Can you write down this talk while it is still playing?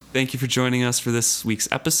Thank you for joining us for this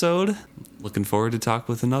week's episode. Looking forward to talk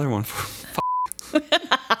with another one.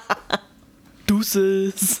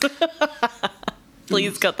 Deuces.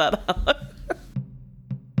 Please cut that out.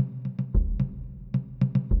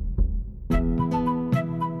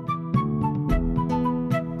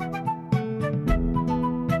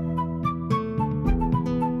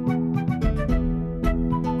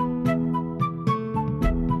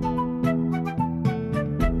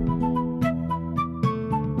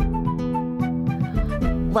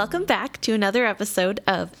 Welcome back to another episode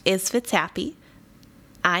of Is Fitz Happy?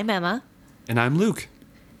 I'm Emma. And I'm Luke.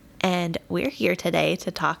 And we're here today to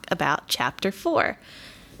talk about Chapter 4,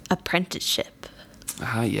 Apprenticeship.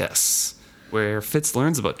 Ah, yes. Where Fitz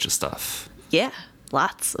learns a bunch of stuff. Yeah,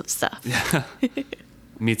 lots of stuff. Yeah.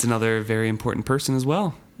 Meets another very important person as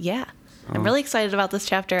well. Yeah. I'm really excited about this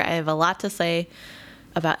chapter. I have a lot to say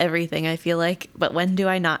about everything, I feel like. But when do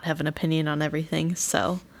I not have an opinion on everything?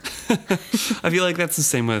 So... I feel like that's the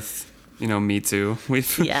same with, me too. We've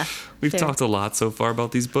fair. talked a lot so far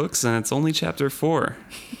about these books, and it's only chapter 4.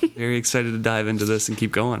 Very excited to dive into this and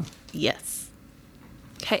keep going. Yes.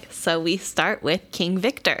 Okay, so we start with King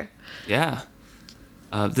Victor. Yeah.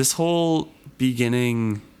 This whole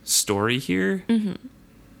beginning story here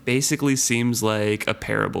basically seems like a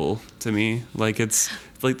parable to me. Like it's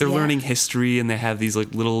like they're learning history and they have these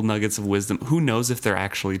like little nuggets of wisdom. Who knows if they're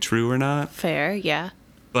actually true or not? Fair, yeah.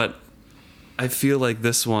 But I feel like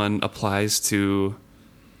this one applies to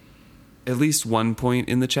at least one point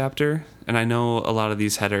in the chapter. And I know a lot of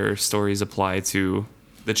these header stories apply to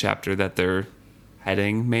the chapter that they're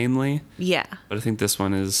heading mainly. Yeah. But I think this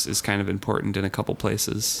one is kind of important in a couple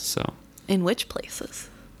places. So In which places?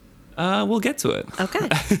 we'll get to it. Okay.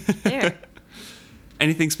 There.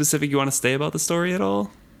 Anything specific you want to say about the story at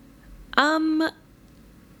all?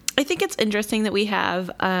 I think it's interesting that we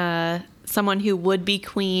have someone who would be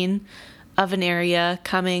queen of an area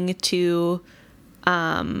coming to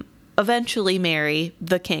eventually marry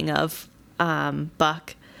the king of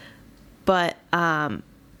Buck, but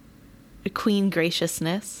queen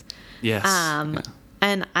graciousness. Yes. Yeah.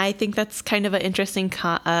 And I think that's kind of an interesting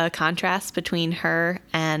contrast between her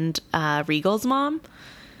and Regal's mom,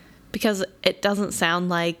 because it doesn't sound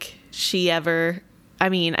like she ever... I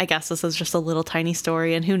mean, I guess this is just a little tiny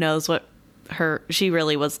story, and who knows what she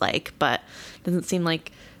really was like, but it doesn't seem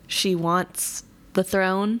like she wants the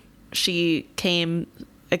throne. She came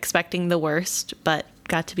expecting the worst, but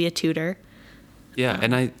got to be a tutor. Yeah,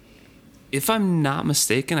 and if I'm not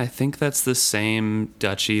mistaken, I think that's the same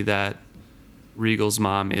duchy that Regal's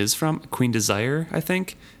mom is from. Queen Desire, I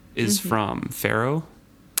think, is from Pharaoh.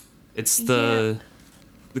 It's the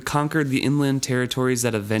conquered the inland territories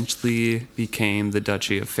that eventually became the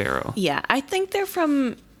Duchy of Pharaoh. Yeah, I think they're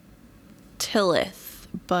from Tillith,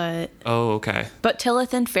 but... Oh, okay. But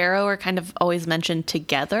Tillith and Pharaoh are kind of always mentioned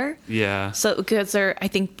together. Yeah. So, because they're, I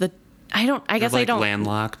think I guess like I don't...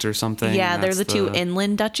 landlocked or something. Yeah, they're the two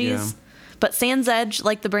inland duchies. Yeah. But Sand's Edge,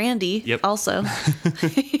 like the brandy, also.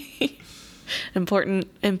 Important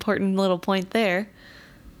little point there.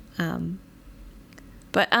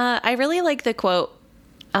 But I really like the quote,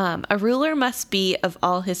 a ruler must be of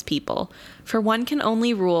all his people, for one can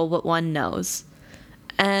only rule what one knows.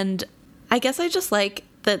 And I guess I just like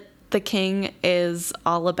that the king is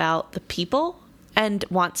all about the people and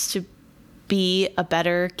wants to be a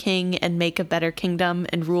better king and make a better kingdom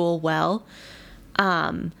and rule well,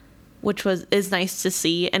 which is nice to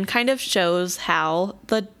see and kind of shows how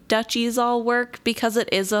the duchies all work, because it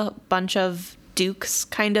is a bunch of dukes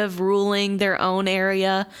kind of ruling their own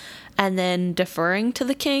area and then deferring to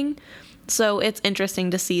the king. So it's interesting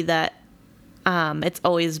to see that it's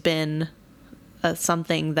always been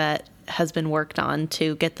something that has been worked on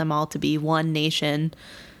to get them all to be one nation,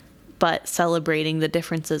 but celebrating the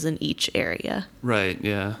differences in each area. Right,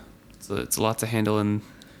 yeah. So it's a lot to handle, and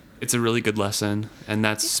it's a really good lesson. And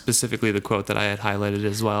that's specifically the quote that I had highlighted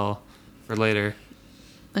as well for later.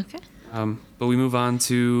 Okay. But we move on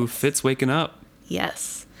to Fitz waking up.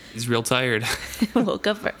 Yes. He's real tired. Woke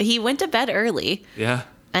up. He went to bed early. Yeah.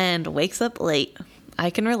 And wakes up late. I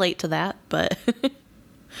can relate to that, but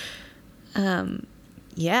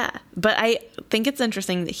yeah. But I think it's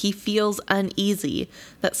interesting that he feels uneasy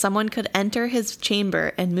that someone could enter his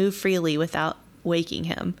chamber and move freely without waking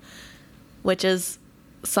him, which is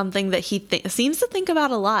something that he seems to think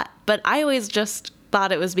about a lot. But I always just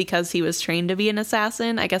thought it was because he was trained to be an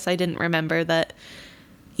assassin. I guess I didn't remember that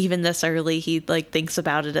even this early he thinks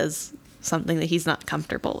about it as something that he's not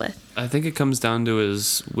comfortable with. I think it comes down to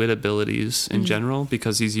his wit abilities in general,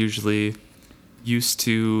 because he's usually used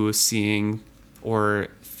to seeing or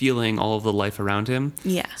feeling all of the life around him.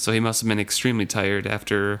 Yeah. So he must have been extremely tired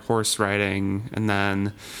after horse riding and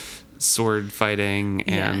then sword fighting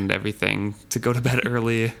and everything to go to bed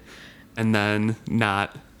early and then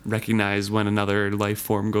not recognize when another life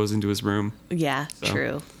form goes into his room. Yeah, So,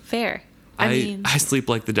 true. Fair. I I mean, sleep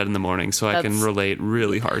like the dead in the morning, so I can That's- relate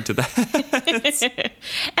really hard to that.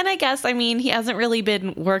 and I guess, I mean, he hasn't really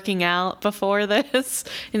been working out before this,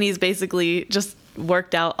 and he's basically just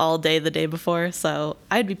worked out all day the day before, so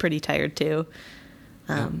I'd be pretty tired too.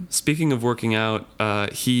 Speaking of working out,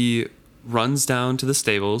 he runs down to the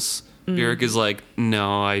stables. Beric is like,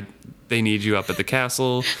 no, they need you up at the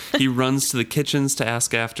castle. He runs to the kitchens to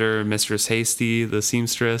ask after Mistress Hasty, the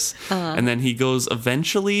seamstress. And then he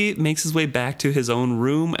eventually makes his way back to his own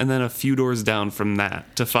room and then a few doors down from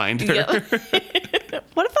that to find her. Yeah.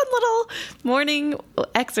 What a fun little morning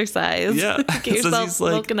exercise. Yeah. Get Says yourself he's,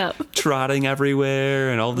 like, woken up. trotting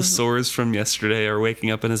everywhere and all the sores from yesterday are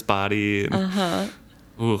waking up in his body. And,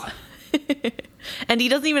 ooh. And he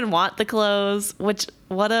doesn't even want the clothes, which,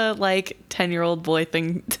 what a, 10-year-old boy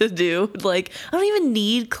thing to do. Like, I don't even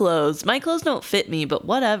need clothes. My clothes don't fit me, but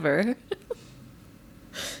whatever.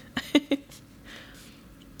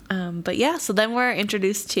 But yeah, so then we're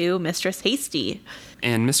introduced to Mistress Hasty.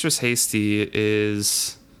 And Mistress Hasty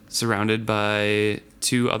is surrounded by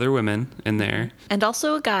 2 other women in there. And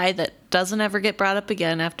also a guy that doesn't ever get brought up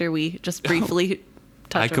again after we just briefly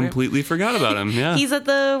touch I on him. completely forgot about him. Yeah. He's at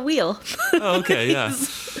the wheel. Oh, okay, yeah.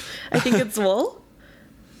 I think it's wool.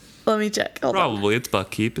 Let me check. Hold on. Probably. It's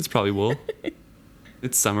buckkeep. It's probably wool.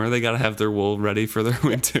 It's summer. They got to have their wool ready for their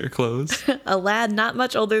winter clothes. A lad not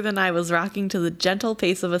much older than I was rocking to the gentle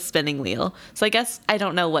pace of a spinning wheel. So I guess I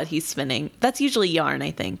don't know what he's spinning. That's usually yarn, I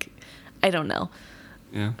think. I don't know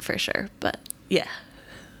Yeah. for sure, but yeah.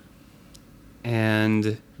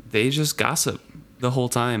 And they just gossip the whole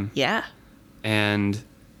time. Yeah. And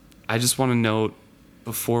I just want to note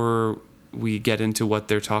before we get into what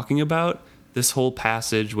they're talking about, this whole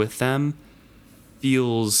passage with them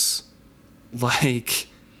feels like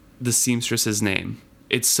the seamstress's name.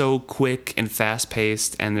 It's so quick and fast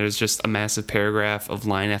paced, and there's just a massive paragraph of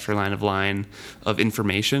line after line of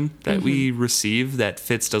information that we receive that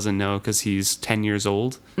Fitz doesn't know because he's 10 years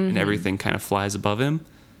old and everything kind of flies above him.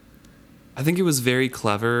 I think it was very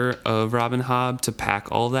clever of Robin Hobb to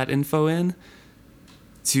pack all that info in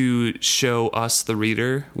to show us, the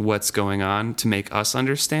reader, what's going on, to make us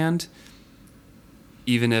understand.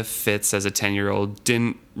 Even if Fitz, as a 10-year-old,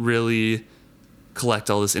 didn't really collect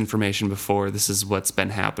all this information before, this is what's been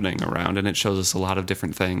happening around, and it shows us a lot of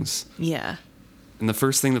different things. Yeah. And the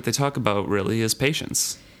first thing that they talk about, really, is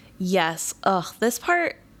patience. Yes. Ugh, this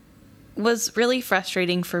part was really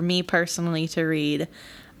frustrating for me personally to read.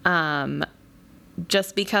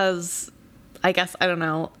 Just because, I guess, I don't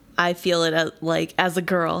know, I feel it as a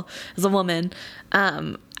girl, as a woman.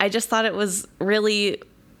 I just thought it was really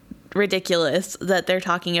ridiculous that they're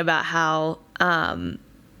talking about how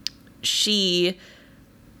she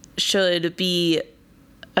should be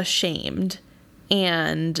ashamed.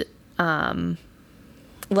 And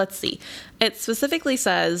let's see. It specifically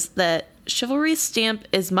says that Chivalry's stamp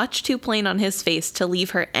is much too plain on his face to leave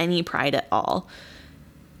her any pride at all.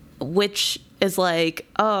 Which is like,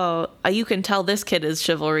 oh, you can tell this kid is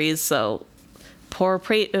Chivalry's, so poor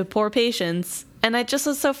Patience. And it just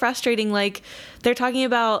was so frustrating. Like, they're talking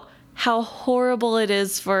about how horrible it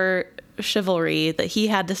is for Chivalry that he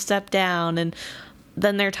had to step down, and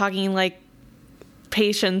then they're talking like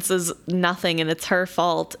Patience is nothing and it's her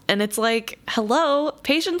fault. And it's like, hello,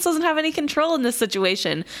 Patience doesn't have any control in this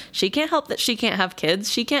situation. She can't help that she can't have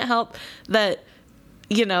kids. She can't help that,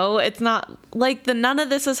 you know, it's not like none of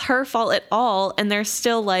this is her fault at all. And they're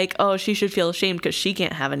still like, oh, she should feel ashamed because she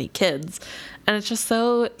can't have any kids. And it's just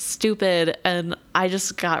so stupid. And I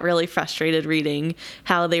just got really frustrated reading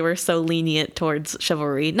how they were so lenient towards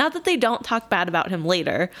Chivalry. Not that they don't talk bad about him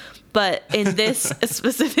later, but in this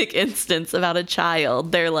specific instance about a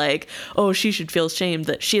child, they're like, oh, she should feel ashamed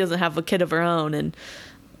that she doesn't have a kid of her own. And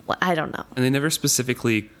I don't know. And they never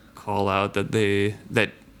specifically call out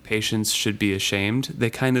that Patience should be ashamed. They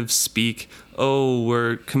kind of speak, oh,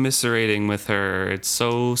 we're commiserating with her. It's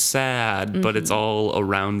so sad, but it's all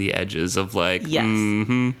around the edges of like,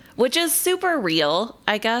 Yes. Which is super real,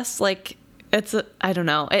 I guess. Like, I don't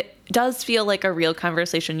know. It does feel like a real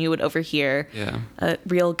conversation you would overhear. Yeah. A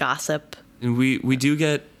real gossip. And we do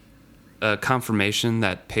get a confirmation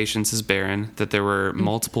that Patience is barren, that there were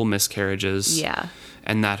multiple miscarriages. Yeah.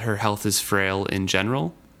 And that her health is frail in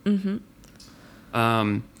general.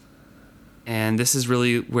 And this is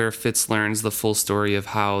really where Fitz learns the full story of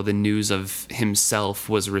how the news of himself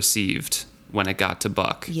was received when it got to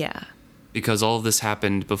Buck. Yeah. because all of this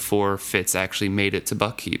happened before Fitz actually made it to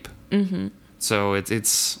Buckkeep. Mm-hmm. So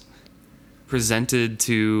it's presented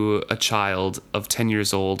to a child of 10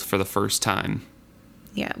 years old for the first time.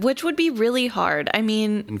 Yeah, which would be really hard. I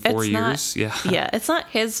mean, In 4 years, yeah. Yeah, it's not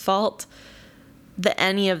his fault that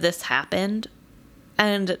any of this happened.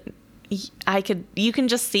 And you can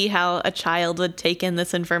just see how a child would take in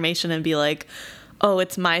this information and be like, oh,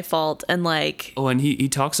 it's my fault. And like, oh, and he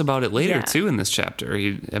talks about it later Yeah. too in this chapter.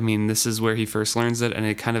 This is where he first learns it, and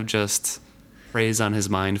it kind of just preys on his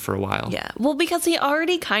mind for a while. yeah, well, because he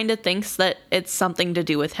already kind of thinks that it's something to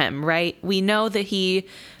do with him, right? We know that he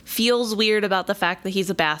feels weird about the fact that he's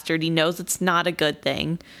a bastard. He knows it's not a good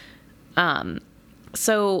thing.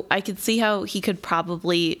 So I could see how he could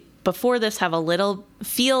probably, before this,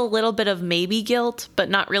 feel a little bit of maybe guilt, but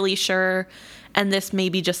not really sure. And this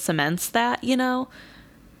maybe just cements that, you know?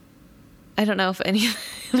 I don't know if any of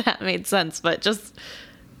that made sense, but just,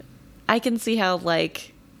 I can see how,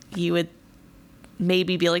 like, you would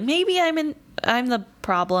maybe be like, maybe I'm the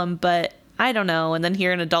problem, but I don't know. And then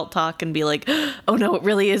hear an adult talk and be like, oh no, it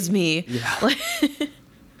really is me. Yeah.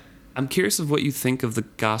 I'm curious of what you think of the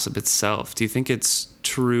gossip itself. Do you think it's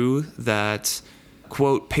true that,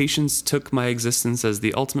 quote, patience took my existence as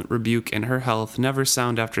the ultimate rebuke, and her health, never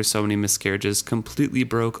sound after so many miscarriages, completely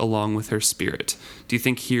broke along with her spirit? Do you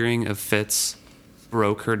think hearing of Fitz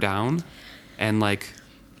broke her down and, like,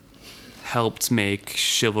 helped make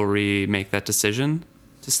Chivalry make that decision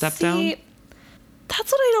to step down? That's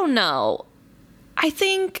what I don't know. I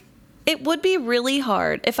think it would be really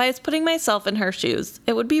hard if I was putting myself in her shoes.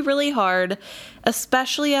 It would be really hard,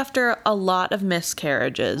 especially after a lot of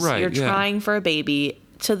miscarriages. Right, You're yeah. trying for a baby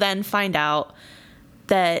to then find out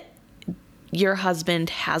that your husband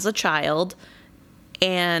has a child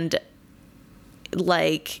and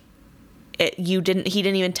like he didn't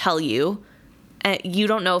even tell you. You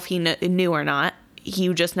don't know if he knew or not.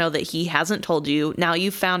 You just know that he hasn't told you. Now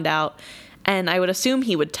you've found out. And I would assume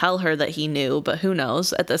he would tell her that he knew, but who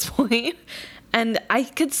knows at this point. And I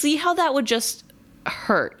could see how that would just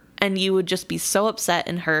hurt. And you would just be so upset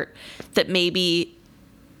and hurt that maybe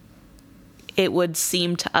it would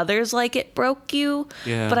seem to others like it broke you.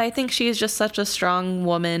 Yeah. But I think she is just such a strong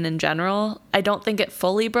woman in general. I don't think it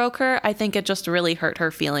fully broke her. I think it just really hurt her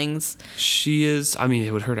feelings. She is, I mean,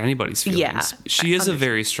 it would hurt anybody's feelings. Yeah, She is a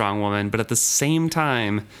very strong woman, but at the same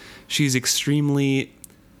time, she's extremely,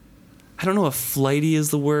 I don't know if flighty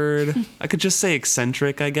is the word. I could just say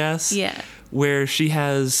eccentric, I guess. Yeah. Where she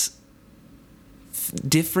has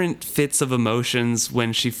different fits of emotions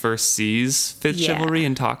when she first sees Fitz Yeah. Chivalry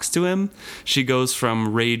and talks to him. She goes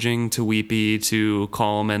from raging to weepy to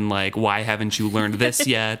calm and like, why haven't you learned this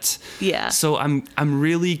yet? Yeah. So I'm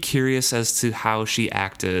really curious as to how she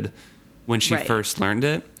acted when she Right. first learned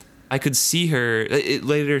it. I could see her. It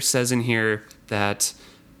later says in here that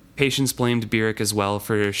Patience blamed Byrrc as well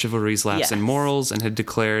for Chivalry's lapse in Yes. morals and had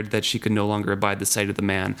declared that she could no longer abide the sight of the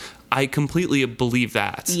man. I completely believe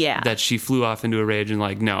that. Yeah. That she flew off into a rage and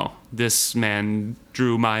like, no, this man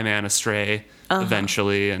drew my man astray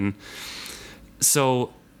eventually. And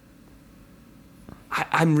so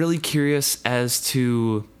I'm really curious as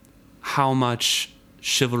to how much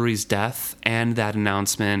Chivalry's death and that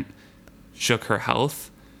announcement shook her health.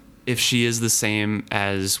 If she is the same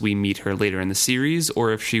as we meet her later in the series,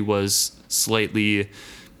 or if she was slightly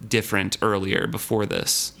different earlier before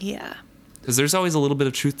this. Yeah. Because there's always a little bit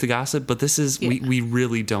of truth to gossip, but this is, we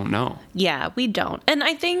really don't know. Yeah, we don't. And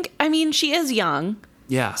I mean, she is young.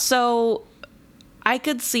 Yeah. So I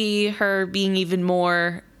could see her being even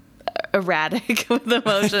more erratic with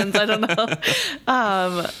emotions. I don't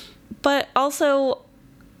know. But also,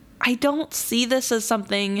 I don't see this as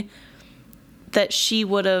something that she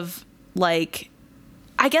would have, like,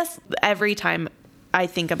 I guess every time I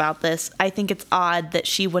think about this, I think it's odd that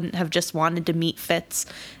she wouldn't have just wanted to meet Fitz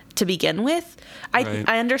to begin with. Right.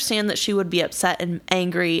 I understand that she would be upset and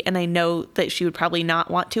angry, and I know that she would probably not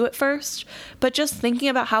want to at first, but just thinking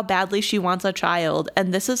about how badly she wants a child,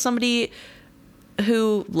 and this is somebody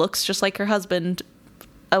who looks just like her husband,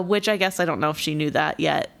 which I guess I don't know if she knew that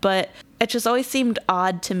yet, but it just always seemed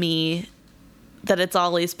odd to me that it's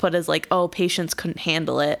always put as like, oh, Patience couldn't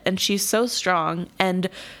handle it. And she's so strong and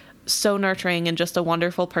so nurturing and just a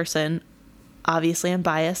wonderful person. Obviously, I'm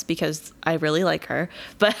biased because I really like her,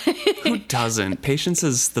 but Who doesn't? Patience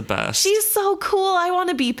is the best. she's so cool. I want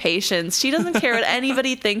to be Patience. She doesn't care what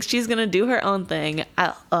anybody thinks. She's going to do her own thing.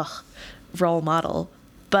 Role model.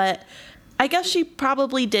 But I guess she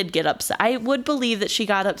probably did get upset. I would believe that she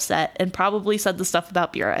got upset and probably said the stuff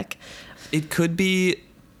about Byrrc. It could be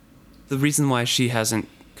the reason why she hasn't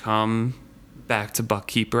come back to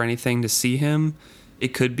Buckkeep or anything to see him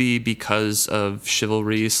it could be because of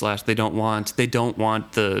chivalry / they don't want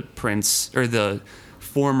the prince or the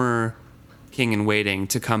former king in waiting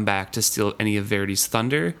to come back to steal any of Verity's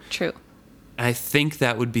thunder. True. And I think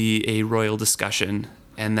that would be a royal discussion.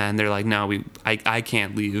 And then they're like, no, I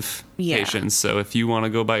can't leave Patience. So if you want to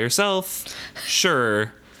go by yourself,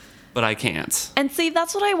 sure, but I can't. And see,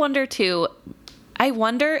 that's what I wonder too. I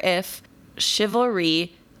wonder if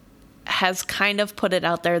chivalry has kind of put it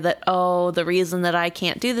out there that, oh, the reason that I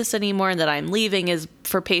can't do this anymore and that I'm leaving is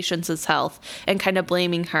for Patience's health, and kind of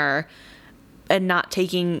blaming her and not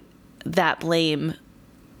taking that blame,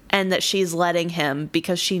 and that she's letting him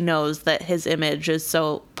because she knows that his image is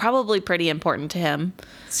so probably pretty important to him.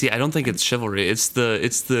 See, I don't think it's chivalry. It's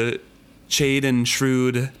the shade and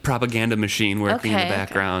shrewd propaganda machine working in the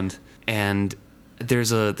background. And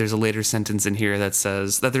there's a later sentence in here that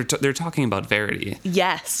says that they're talking about Verity.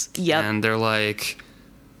 Yes. Yep. And they're like,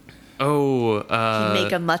 oh, he'd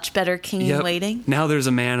make a much better king in waiting. Now there's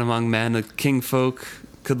a man among men, a king folk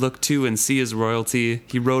could look to and see his royalty.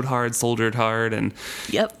 He rode hard, soldiered hard, and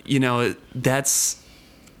that's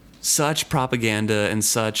such propaganda and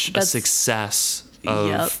such a success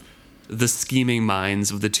of the scheming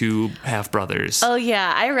minds of the two half brothers. Oh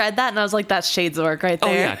yeah, I read that and I was like, that's shades of work right there.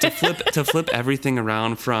 Oh yeah, to flip everything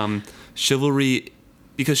around from chivalry,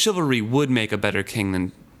 because chivalry would make a better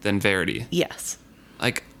king than Verity. Yes.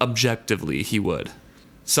 Like objectively, he would.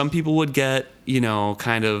 Some people would get,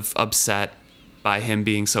 kind of upset by him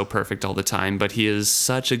being so perfect all the time, but he is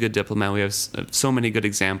such a good diplomat. We have so many good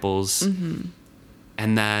examples. Mm-hmm.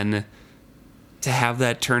 And then to have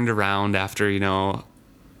that turned around after,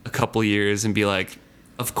 a couple years and be like,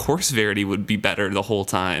 of course Verity would be better the whole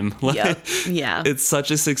time. Yeah. It's such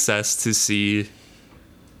a success to see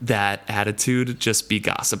that attitude just be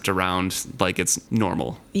gossiped around like it's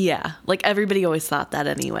normal. Yeah. Like everybody always thought that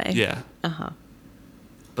anyway. Yeah. Uh-huh.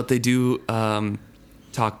 But they do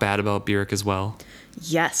talk bad about Burrich as well.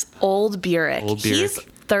 Yes. Old Burrich. He's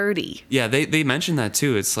 30. Yeah, they mentioned that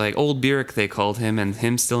too. It's like old Burrich they called him, and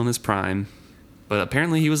him still in his prime. But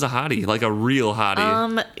apparently he was a hottie, like a real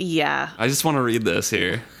hottie. Yeah. I just want to read this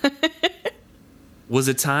here. Was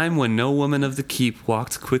a time when no woman of the keep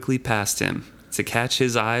walked quickly past him. To catch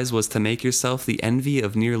his eyes was to make yourself the envy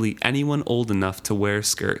of nearly anyone old enough to wear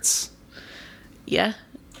skirts. Yeah.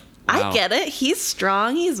 Wow. I get it. He's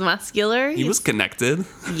strong. He's muscular. He was connected.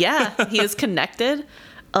 Yeah, he was connected.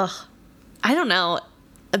 Ugh. I don't know.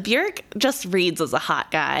 Burrich just reads as a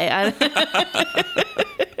hot guy.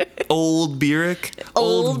 Old Burrich.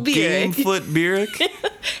 Old Burrich. Gamefoot Burrich.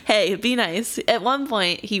 Hey, be nice. At one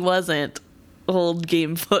point, he wasn't old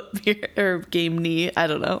Gamefoot or game knee. I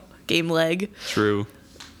don't know. Game leg. True.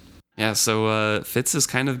 Yeah, so Fitz is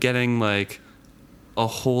kind of getting like a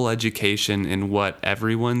whole education in what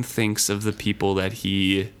everyone thinks of the people that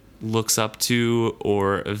he looks up to,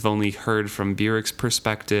 or have only heard from Burrich's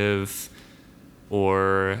perspective,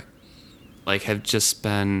 or like have just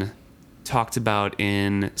been talked about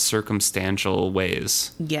in circumstantial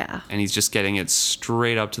ways. Yeah. And he's just getting it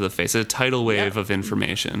straight up to the face. A tidal wave of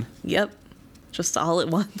information. Yep. Just all at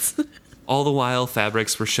once. All the while,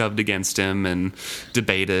 fabrics were shoved against him and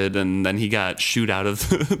debated, and then he got shooed out of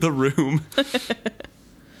the room.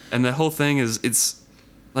 And the whole thing is, it's,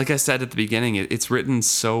 like I said at the beginning, it's written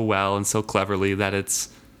so well and so cleverly that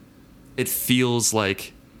it feels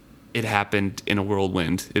like it happened in a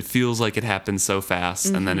whirlwind. It feels like it happened so fast,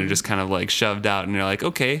 and then it just kind of like shoved out, and you're like,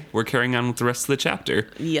 okay, we're carrying on with the rest of the chapter.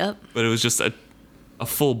 Yep. But it was just a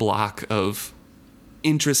full block of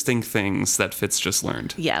interesting things that Fitz just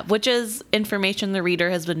learned. Yeah, which is information the reader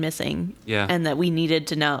has been missing. Yeah. And that we needed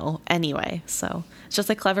to know anyway. So it's just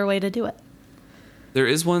a clever way to do it. There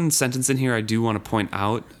is one sentence in here I do want to point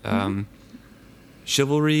out.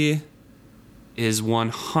 Chivalry is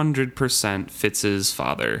 100% Fitz's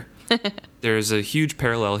father. There's a huge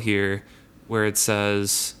parallel here where it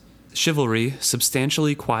says, chivalry,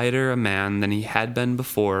 substantially quieter a man than he had been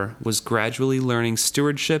before, was gradually learning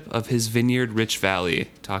stewardship of his vineyard rich valley,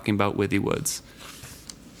 talking about Withy Woods.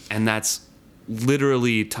 And that's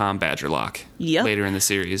literally Tom Badgerlock later in the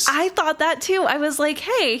series. I thought that too. I was like,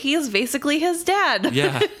 hey, he is basically his dad.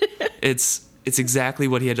 Yeah. It's exactly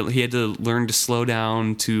what he had to learn to slow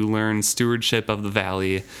down, to learn stewardship of the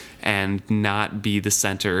valley, and not be the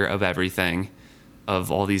center of everything,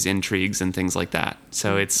 of all these intrigues and things like that.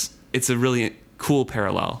 So it's a really cool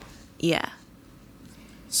parallel. Yeah.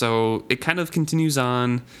 So it kind of continues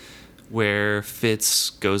on where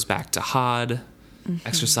Fitz goes back to Hod,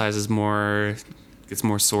 exercises more, gets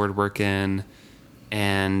more sword work in,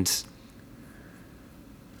 and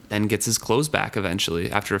then gets his clothes back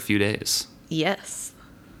eventually after a few days. Yes.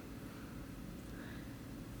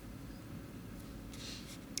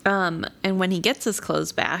 And when he gets his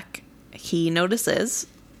clothes back, he notices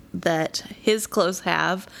that his clothes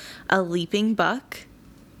have a leaping buck.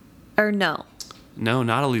 Or no. No,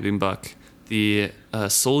 not a leaping buck. The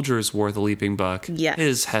soldiers wore the leaping buck. Yes.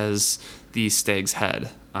 His has the stag's head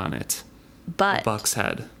on it. But Buck's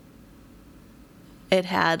head. it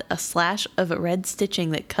had a slash of red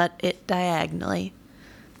stitching that cut it diagonally.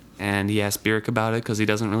 And he asked Bjork about it because he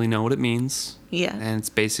doesn't really know what it means. Yeah. And it's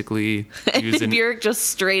basically And used in, Bjork just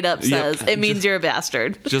straight up Yep. says, it means you're a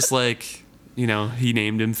bastard. just like, he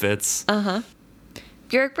named him Fitz.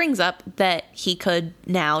 Bjork brings up that he could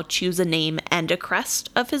now choose a name and a crest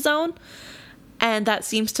of his own, and that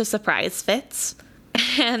seems to surprise Fitz.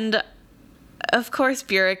 And of course,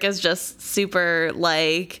 Bjork is just super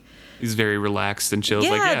like, He's very relaxed and chill. Like,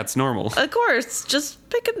 Yeah. yeah, it's normal. of course, just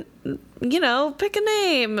pick a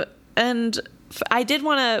name. And I did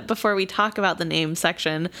want to, before we talk about the name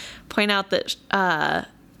section, point out that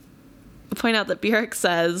Bjork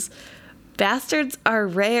says, bastards are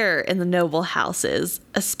rare in the noble houses,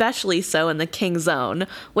 especially so in the king's own,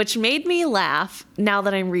 which made me laugh now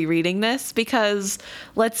that I'm rereading this because,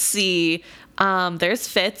 let's see, there's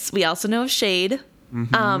Fitz. We also know of Shade.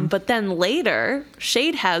 But then later,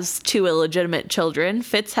 Shade has 2 illegitimate children.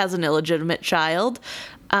 Fitz has an illegitimate child.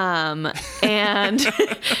 And,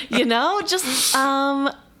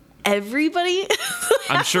 everybody...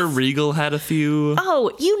 I'm sure Regal had a few.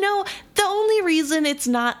 Oh, the only reason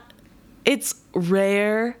it's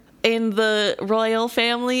rare in the royal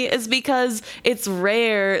family is because it's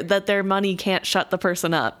rare that their money can't shut the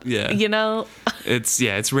person up. Yeah.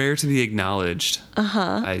 It's rare to be acknowledged.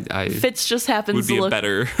 I Fitz just happens would be to a look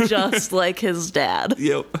better. just like his dad.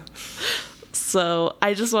 Yep. So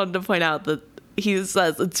I just wanted to point out that he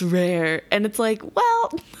says it's rare. And it's like,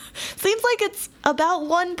 well, seems like it's about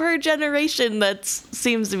 1 per generation that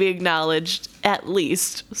seems to be acknowledged at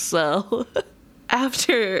least. So...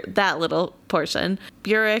 After that little portion,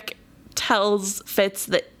 Bjork tells Fitz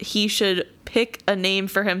that he should pick a name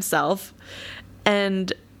for himself.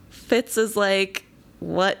 And Fitz is like,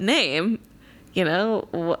 what name?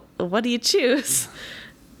 What do you choose?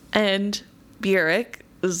 And Bjork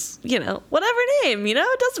is, whatever name,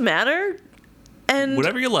 it doesn't matter. And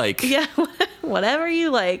Whatever you like. yeah, whatever you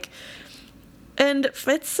like. And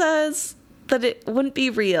Fitz says that it wouldn't be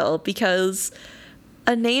real because...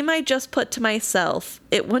 a name I just put to myself,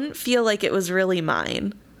 it wouldn't feel like it was really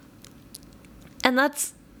mine. And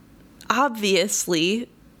that's obviously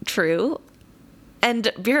true.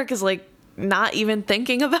 And Bjork is like not even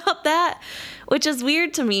thinking about that, which is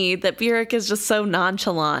weird to me that Bjork is just so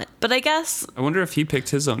nonchalant. But I guess... I wonder if he picked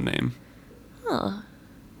his own name.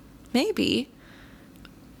 maybe.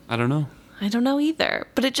 I don't know. I don't know either.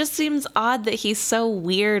 But it just seems odd that he's so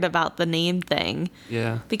weird about the name thing.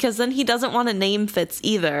 Yeah. Because then he doesn't want to name Fitz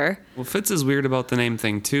either. Well, Fitz is weird about the name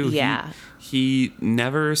thing, too. Yeah. He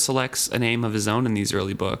never selects a name of his own in these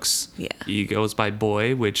early books. Yeah. He goes by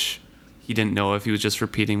Boy, which he didn't know if he was just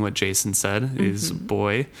repeating what Jason said, is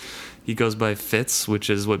Boy. He goes by Fitz, which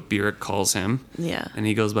is what Bjork calls him. Yeah. And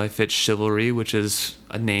he goes by Fitz Chivalry, which is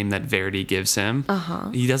a name that Verity gives him.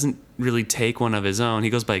 He doesn't really take one of his own. He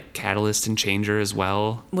goes by Catalyst and Changer as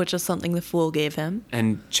well. Which is something the Fool gave him.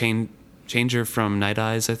 And Changer from Night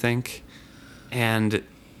Eyes, I think. And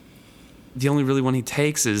the only really one he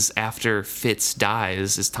takes is after Fitz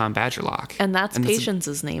dies is Tom Badgerlock. And that's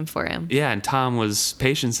Patience's name for him. Yeah, and Tom was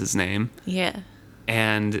Patience's name. Yeah.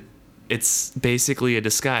 And it's basically a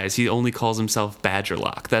disguise. He only calls himself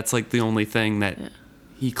Badgerlock. That's like the only thing that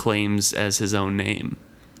he claims as his own name.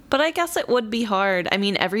 But I guess it would be hard. I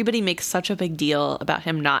mean, everybody makes such a big deal about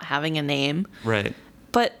him not having a name. Right.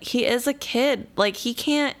 But he is a kid. Like, he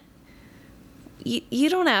can't... You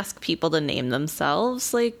don't ask people to name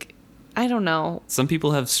themselves. Like, I don't know. Some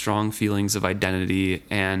people have strong feelings of identity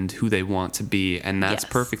and who they want to be, and that's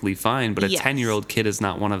Yes. perfectly fine, but a Yes. 10-year-old kid is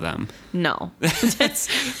not one of them. No. It's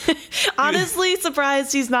honestly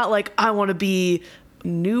surprised he's not like, I want to be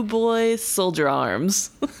New Boy Soldier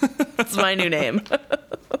Arms. That's my new name.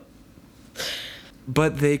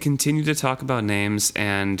 But they continue to talk about names,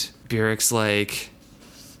 and Bjork's like,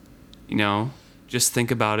 just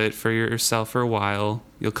think about it for yourself for a while.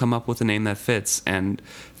 You'll come up with a name that fits. And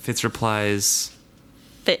Fitz replies,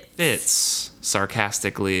 Fitz,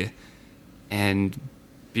 sarcastically. And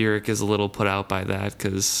Bjork is a little put out by that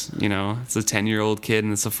because, it's a 10-year-old kid,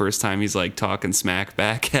 and it's the first time he's like talking smack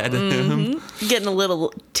back at him. Getting a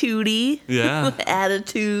little tooty. Yeah.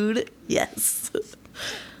 Attitude. Yes.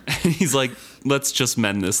 And he's like, let's just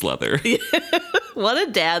mend this leather. What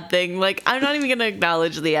a dad thing. Like, I'm not even going to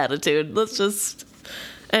acknowledge the attitude. Let's just...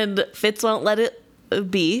 And Fitz won't let it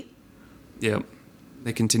be. Yep.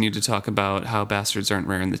 they continue to talk about how bastards aren't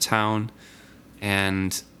rare in the town,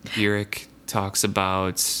 and Burrich talks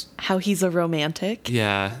about how he's a romantic.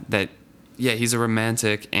 He's a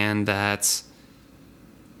romantic, and that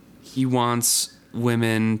he wants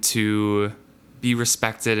women to be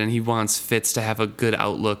respected, and he wants Fitz to have a good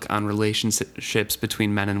outlook on relationships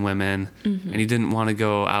between men and women. And he didn't want to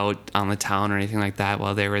go out on the town or anything like that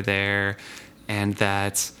while they were there, and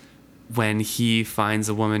that when he finds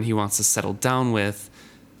a woman he wants to settle down with,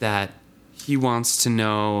 that he wants to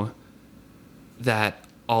know that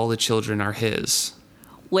all the children are his.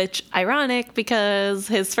 Which, ironic, because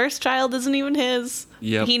his first child isn't even his.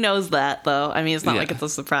 Yep. He knows that, though. I mean, it's not like it's a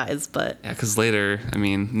surprise, but... Yeah, because later, I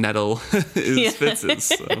mean, Nettle is Fitz's,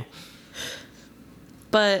 so...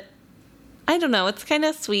 But, I don't know, it's kind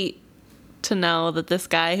of sweet to know that this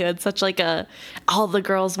guy who had such, like, all the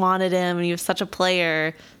girls wanted him, and he was such a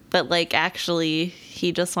player, that, like, actually,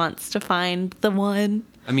 he just wants to find the one.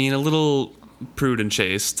 I mean, a little prude and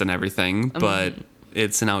chaste and everything, but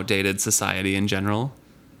it's an outdated society in general.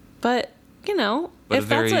 But, you know, but if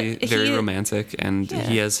very, that's what very romantic, and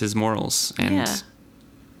he has his morals, and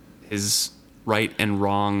his right and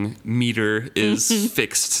wrong meter is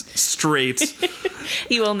fixed straight.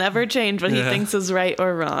 He will never change what he thinks is right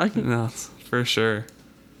or wrong. No, for sure.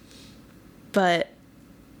 But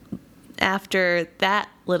after that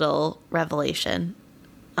little revelation,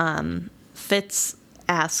 Fitz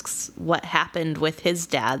asks what happened with his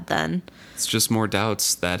dad then. It's just more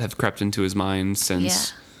doubts that have crept into his mind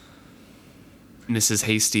since Mrs.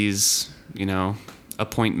 Hasty's,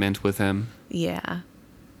 appointment with him. Yeah.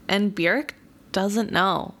 And Burrich doesn't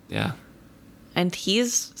know. Yeah. And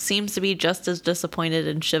seems to be just as disappointed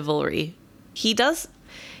in chivalry. He does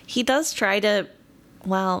try to,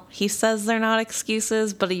 well, he says they're not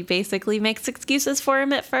excuses, but he basically makes excuses for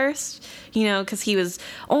him at first, because he was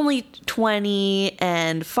only 20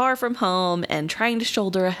 and far from home and trying to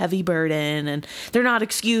shoulder a heavy burden, and they're not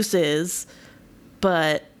excuses,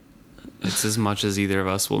 but... It's as much as either of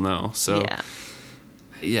us will know, so...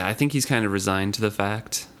 Yeah, I think he's kind of resigned to the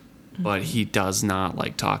fact, but he does not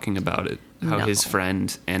like talking about it, how his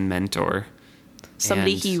friend and mentor...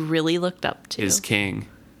 Somebody he really looked up to. His king.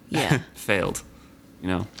 Yeah. Failed.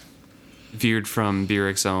 Veered from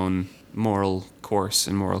Burrich's own moral course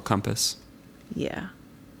and moral compass. Yeah.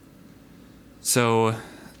 So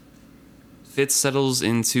Fitz settles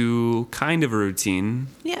into kind of a routine.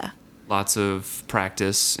 Yeah. Lots of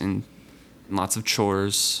practice and lots of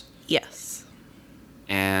chores. Yes.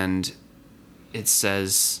 And it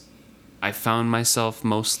says, I found myself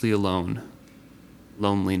mostly alone.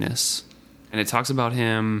 Loneliness. And it talks about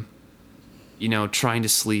him, trying to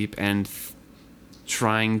sleep and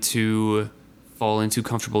trying to fall into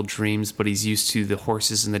comfortable dreams, but he's used to the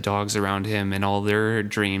horses and the dogs around him and all their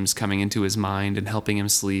dreams coming into his mind and helping him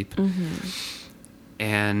sleep.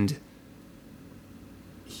 And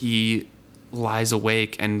he lies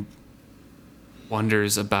awake and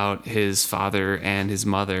wonders about his father and his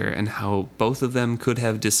mother and how both of them could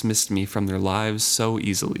have dismissed me from their lives so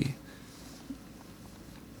easily.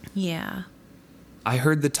 Yeah. I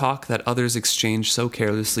heard the talk that others exchanged so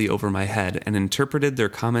carelessly over my head and interpreted their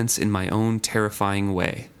comments in my own terrifying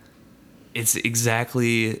way. It's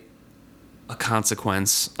exactly a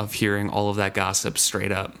consequence of hearing all of that gossip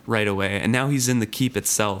straight up right away. And now he's in the keep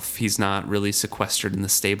itself. He's not really sequestered in the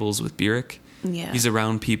stables with Burrich. Yeah. He's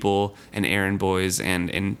around people and errand boys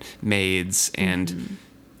and maids and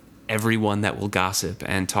everyone that will gossip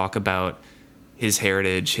and talk about his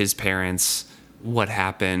heritage, his parents, what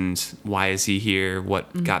happened, why is he here,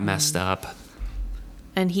 what got messed up.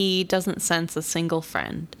 And he doesn't sense a single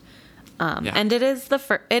friend. And it is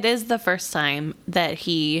the first time that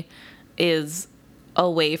he is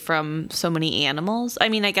away from so many animals. I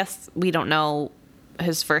mean, I guess we don't know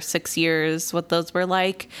his first 6 years, what those were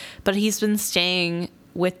like, but he's been staying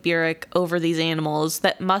with Burrich over these animals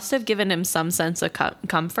that must have given him some sense of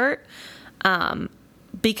comfort,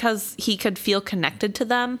 because he could feel connected to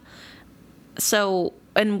them. So,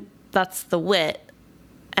 and that's the wit.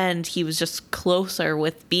 And he was just closer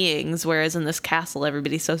with beings, whereas in this castle,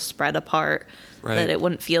 everybody's so spread apart that it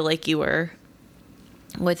wouldn't feel like you were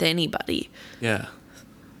with anybody. Yeah.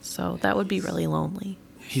 So that would be really lonely.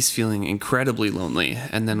 He's feeling incredibly lonely.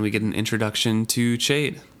 And then we get an introduction to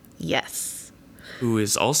Chade. Yes. Who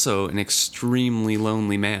is also an extremely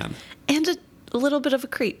lonely man. And a little bit of a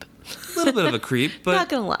creep. A little bit of a creep, but... Not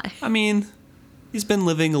gonna lie. I mean... He's been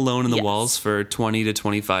living alone in the walls for 20 to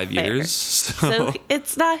 25 years. So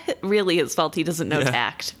it's not really his fault he doesn't know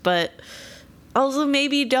tact. But also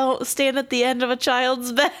maybe don't stand at the end of a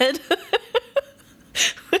child's bed.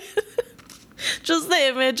 Just the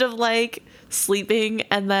image of, like, sleeping,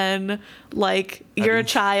 and then like you're a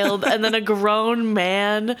child, and then a grown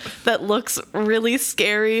man that looks really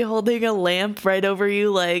scary holding a lamp right over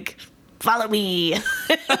you, like, follow me.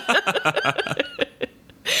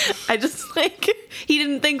 I just like, he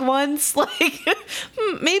didn't think once, like,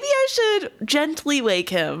 maybe I should gently wake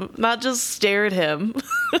him, not just stare at him.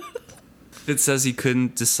 It says he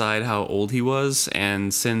couldn't decide how old he was,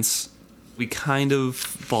 and since we kind of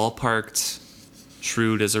ballparked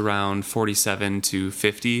Shrewd as around 47 to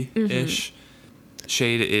 50-ish,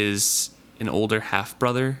 Shade is an older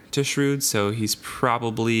half-brother to Shrewd, so he's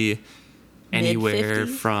probably anywhere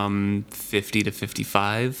Mid-50s? from 50 to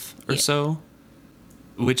 55 or Yeah. so,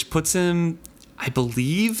 which puts him, I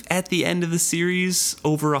believe, at the end of the series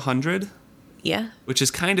over 100, Yeah. which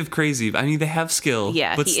is kind of crazy. I mean, they have skill,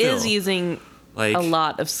 Yeah, but he still, is using like, a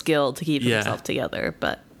lot of skill to keep Yeah. himself together,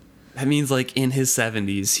 but that means, like, in his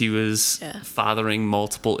 70s, he was Yeah. fathering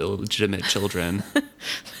multiple illegitimate children.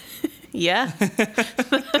 yeah.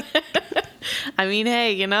 I mean,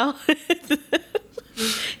 hey, you know,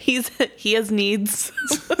 he has needs.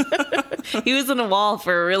 He was in a wall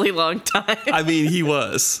for a really long time. I mean, he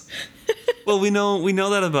was. Well, we know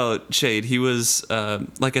that about Shade. He was,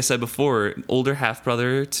 like I said before, an older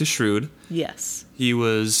half-brother to Shrewd. Yes. He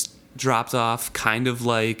was dropped off kind of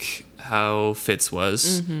like how Fitz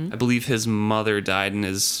was. I believe his mother died and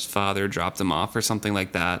his father dropped him off or something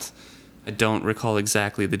like that. I don't recall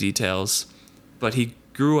exactly the details. But he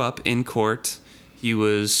grew up in court. He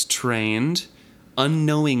was trained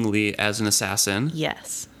unknowingly as an assassin.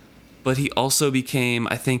 Yes. But he also became,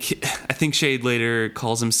 I think Shade later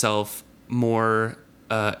calls himself more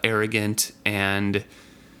arrogant and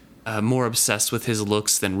more obsessed with his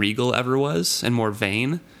looks than Regal ever was, and more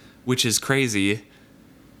vain, which is crazy.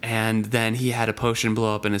 And then he had a potion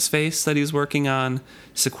blow up in his face that he was working on,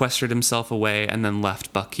 sequestered himself away, and then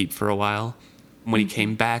left Buckkeep for a while. When he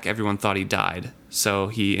came back, everyone thought he died. So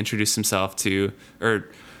he introduced himself to, or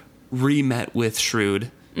re-met with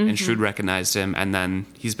Shrewd, and Shrewd recognized him, and then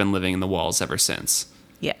he's been living in the walls ever since.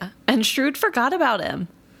 Yeah. And Shrewd forgot about him.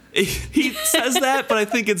 He says that, but I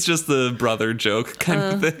think it's just the brother joke kind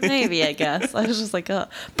of thing. Maybe, I guess. I was just like, oh.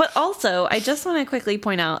 But also, I just want to quickly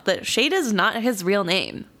point out that Shade is not his real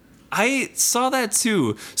name. I saw that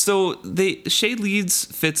too. So Shade leads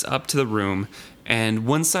Fitz up to the room, and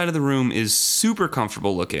one side of the room is super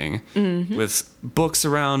comfortable looking, with books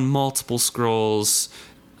around, multiple scrolls,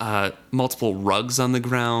 multiple rugs on the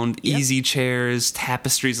ground, easy chairs,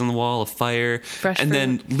 tapestries on the wall, a fire. Fresh and fruit.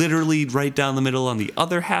 then literally right down the middle on the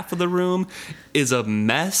other half of the room is a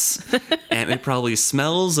mess. And it probably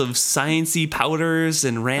smells of sciencey powders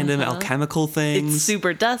and random alchemical things. It's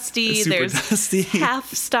super dusty. Super There's dusty.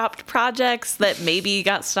 half-stopped projects that maybe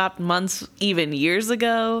got stopped months, even years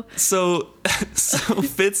ago. So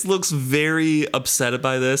Fitz looks very upset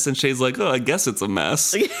by this, and Shade's like, oh, I guess it's a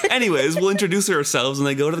mess. Anyways, we'll introduce ourselves, and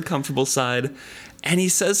they go to the comfortable side, and he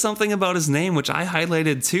says something about his name, which I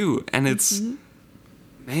highlighted too, and it's,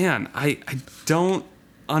 man, I don't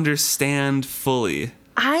understand fully.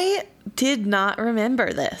 I did not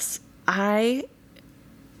remember this.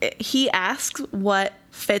 He asks what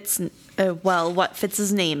Fitz's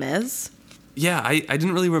name is. Yeah, I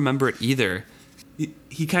didn't really remember it either.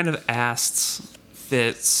 He kind of asks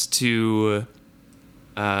Fitz to,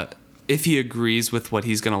 if he agrees with what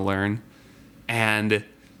he's going to learn. And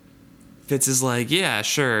Fitz is like, yeah,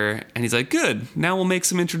 sure. And he's like, good, now we'll make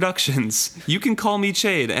some introductions. You can call me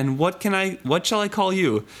Shade, and what shall I call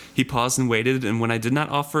you? He paused and waited, and when I did not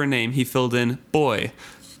offer a name, he filled in, boy.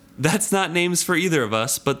 That's not names for either of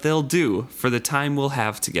us, but they'll do for the time we'll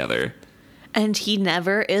have together. And he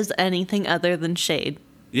never is anything other than Shade.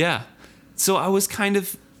 Yeah. So I was kind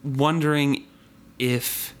of wondering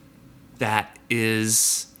if that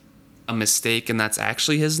is a mistake and that's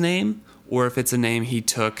actually his name, or if it's a name he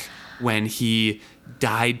took when he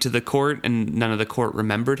died to the court and none of the court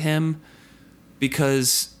remembered him.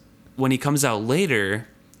 Because when he comes out later,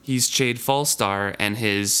 he's Shade Falstar, and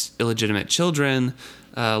his illegitimate children,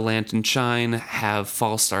 Lantern Shine, have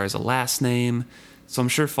Falstar as a last name. So I'm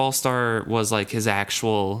sure Falstar was like his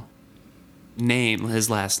actual name, his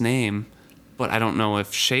last name, but I don't know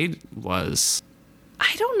if Shade was.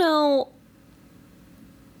 I don't know.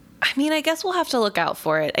 I mean, I guess we'll have to look out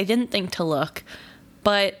for it. I didn't think to look,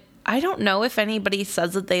 but I don't know if anybody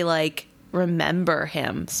says that they like remember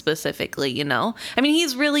him specifically, you know? I mean,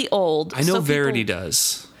 he's really old. I know so Verity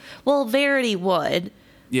does. Well, Verity would.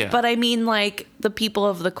 Yeah. But I mean, like, the people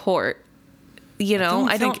of the court, you know?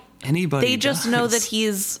 I don't think anybody They just know does. that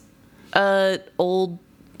he's a old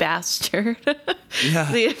bastard.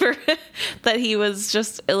 Yeah. That he was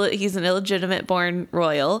just, he's an illegitimate born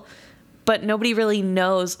royal. but nobody really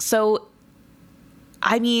knows. So,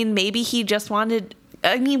 I mean, maybe he just wanted...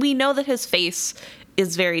 I mean, we know that his face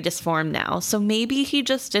is very disformed now, so maybe he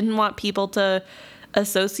just didn't want people to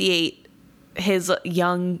associate his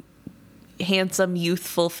young, handsome,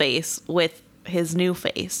 youthful face with his new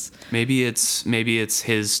face. Maybe it's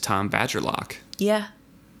his Tom Badgerlock. Yeah.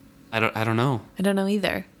 I don't know. I don't know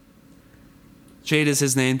either. Jade is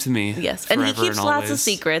his name to me. Yes, and he keeps lots of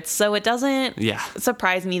secrets, so it doesn't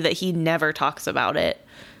surprise me that he never talks about it.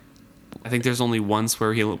 I think there's only once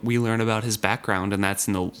where we learn about his background, and that's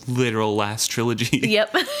in the literal last trilogy.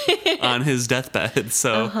 Yep. On his deathbed.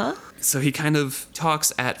 So, so he kind of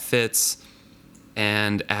talks at Fitz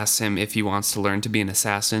and asks him if he wants to learn to be an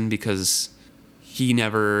assassin because he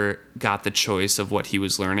never got the choice of what he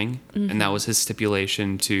was learning, and that was his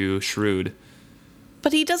stipulation to Shrewd.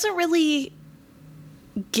 But he doesn't really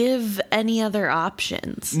give any other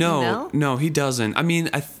options. No, he doesn't. I mean,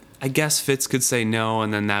 I guess Fitz could say no,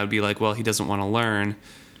 and then that would be like, well, he doesn't want to learn.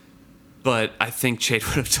 But I think Jade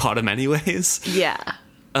would have taught him anyways. Yeah.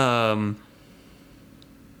 And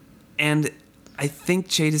I think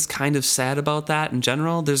Jade is kind of sad about that in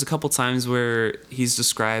general. There's a couple times where he's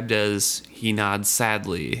described as he nods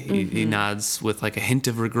sadly. He nods with like a hint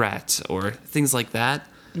of regret or things like that.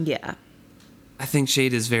 Yeah. I think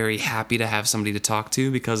Jade is very happy to have somebody to talk to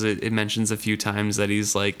because it mentions a few times that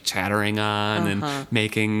he's like chattering on and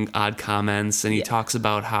making odd comments. And he talks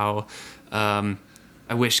about how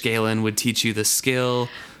I wish Galen would teach you the skill,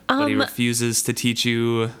 but he refuses to teach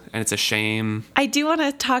you, and it's a shame. I do want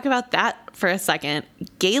to talk about that for a second.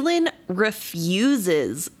 Galen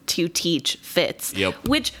refuses to teach Fitz. Yep.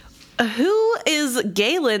 Which, who is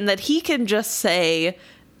Galen that he can just say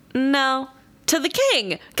no to the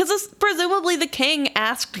king? Because presumably the king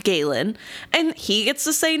asked Galen, and he gets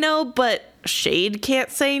to say no, but Shade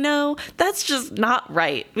can't say no. That's just not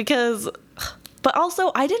right, because... But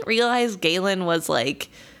also, I didn't realize Galen was, like,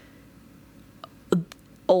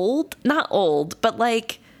 old. Not old, but,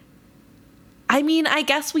 like... I mean, I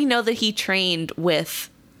guess we know that he trained with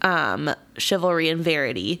Chivalry and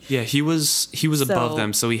Verity. Yeah, he was above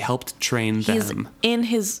them, so he helped train them.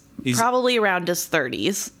 He's probably around his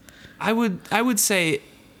 30s. I would say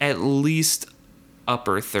at least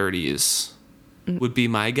upper 30s would be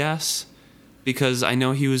my guess, because I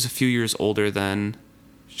know he was a few years older than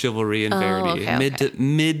Chivalry and Verity.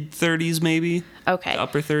 Mid 30s maybe. Okay.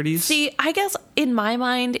 Upper 30s. See, I guess in my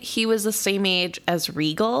mind he was the same age as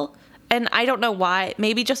Regal, and I don't know why.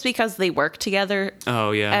 Maybe just because they work together.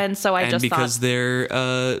 Oh yeah. And so I just because thought,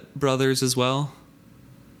 they're brothers as well.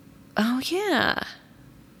 Oh yeah.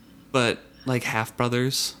 But like half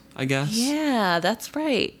brothers, I guess. Yeah, that's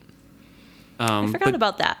right. I forgot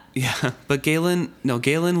about that. Yeah, but Galen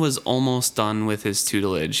was almost done with his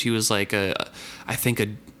tutelage. He was like I think a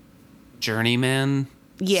journeyman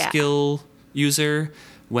skill user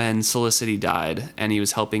when Solicity died, and he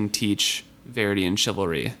was helping teach Verity and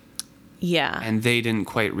Chivalry. Yeah. And they didn't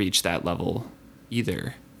quite reach that level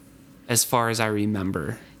either, as far as I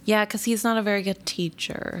remember. Yeah, because he's not a very good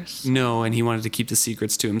teacher. So. No, and he wanted to keep the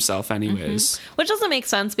secrets to himself anyways. Which doesn't make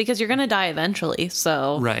sense, because you're going to die eventually,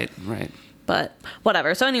 so... Right. But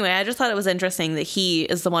whatever. So anyway, I just thought it was interesting that he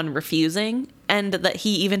is the one refusing, and that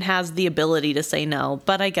he even has the ability to say no.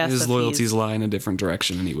 But I guess his loyalties lie in a different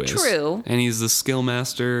direction anyways. True. And he's the skill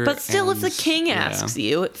master. But still, if the king asks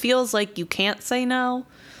you, it feels like you can't say no.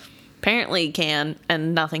 Apparently you can,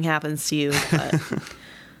 and nothing happens to you. But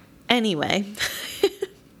anyway.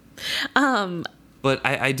 But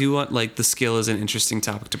I do want, like, the skill is an interesting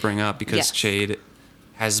topic to bring up, because Jade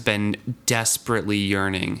has been desperately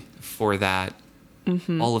yearning for that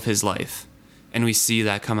all of his life. And we see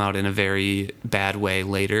that come out in a very bad way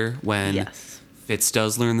later when Fitz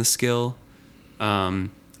does learn the skill, and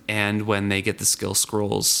when they get the skill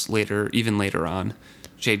scrolls even later on.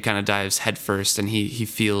 Jade kind of dives headfirst, and he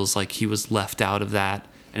feels like he was left out of that,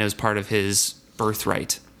 and it was part of his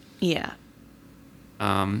birthright. Yeah.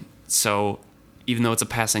 So even though it's a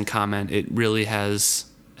passing comment, it really has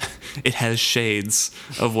shades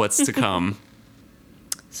of what's to come.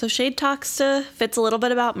 So Shade talks to Fitz a little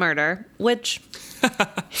bit about murder, which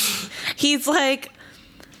he's like,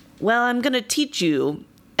 well, I'm going to teach you.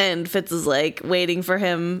 And Fitz is like waiting for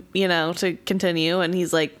him, to continue. And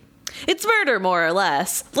he's like, it's murder, more or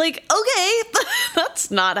less. Like, okay, that's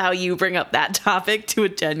not how you bring up that topic to a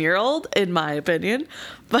 10-year-old, in my opinion.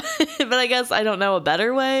 But I guess I don't know a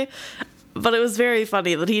better way. But it was very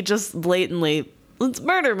funny that he just blatantly, it's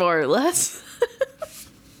murder, more or less.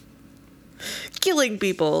 Killing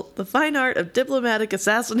people, the fine art of diplomatic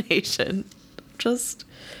assassination. Just,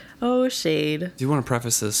 Shade. I do want to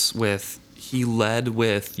preface this with, he led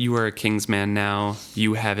with, you are a king's man now.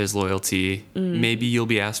 You have his loyalty. Maybe you'll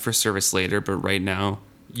be asked for service later, but right now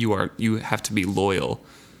you have to be loyal.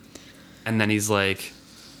 And then he's like,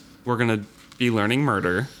 we're going to be learning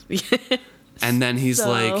murder. And then he's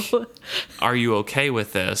like, are you okay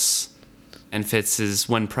with this? And Fitz is,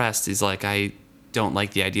 when pressed, he's like, I don't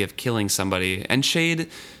like the idea of killing somebody. And Shade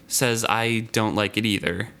says, I don't like it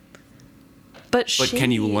either. But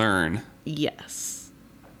can you learn? Yes.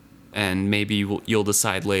 And maybe you'll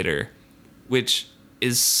decide later. Which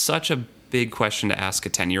is such a big question to ask a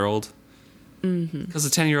 10-year-old. Because a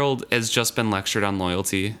 10-year-old has just been lectured on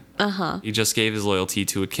loyalty. He just gave his loyalty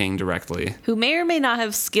to a king directly. Who may or may not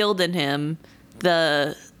have skilled in him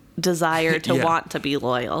the desire to want to be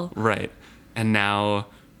loyal. Right. And now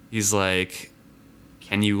he's like,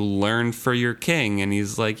 can you learn for your king? And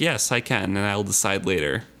he's like, yes, I can, and I'll decide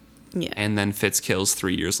later. Yeah. And then Fitz kills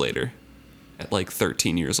 3 years later at like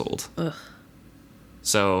 13 years old. Ugh.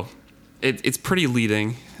 So it's pretty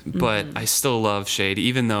leading, but I still love Shade,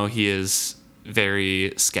 even though he is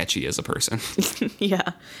very sketchy as a person.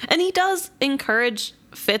 Yeah. And he does encourage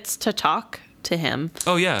Fitz to talk to him.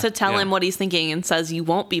 Oh, yeah. To tell him what he's thinking, and says, you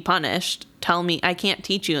won't be punished. Tell me, I can't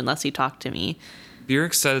teach you unless you talk to me.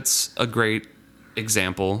 Bjerk sets a great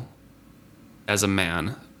example as a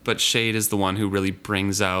man, but Shade is the one who really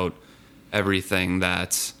brings out everything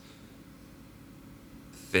that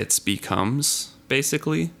Fitz becomes,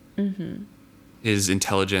 basically. His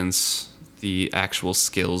intelligence, the actual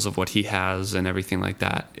skills of what he has and everything like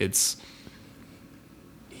that.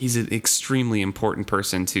 He's an extremely important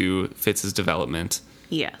person to Fitz's development.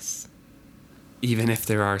 Yes. Even if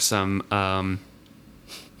there are some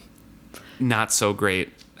not so great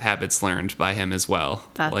habits learned by him as well.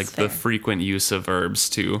 That's like fair. the frequent use of herbs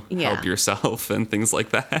to help yourself and things like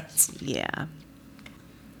that. Yeah.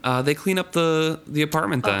 They clean up the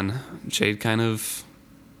apartment then. Shade kind of,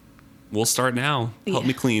 we'll start now. Help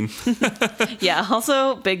me clean. Yeah,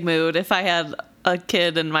 also big mood. If I had a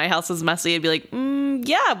kid and my house was messy, I'd be like,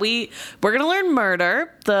 yeah, we're gonna learn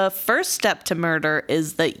murder. The first step to murder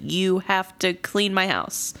is that you have to clean my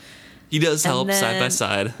house. He does help side by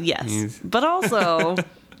side. Yes, but also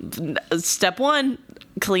step one,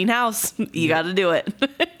 clean house. You got to do it.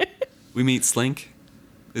 We meet Slink,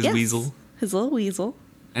 his weasel. His little weasel.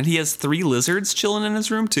 And he has 3 lizards chilling in his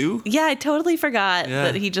room too. Yeah, I totally forgot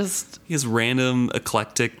that he has random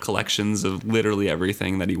eclectic collections of literally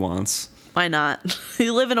everything that he wants. Why not?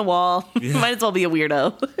 You live in a wall. Yeah. Might as well be a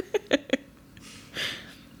weirdo.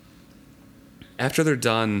 After they're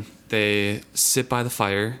done, they sit by the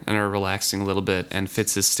fire and are relaxing a little bit, and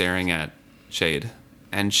Fitz is staring at Shade.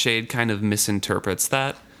 And Shade kind of misinterprets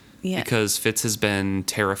that because Fitz has been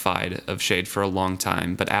terrified of Shade for a long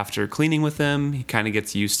time. But after cleaning with him, he kind of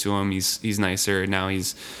gets used to him. He's nicer. Now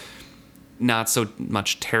he's not so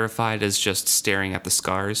much terrified as just staring at the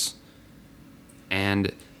scars.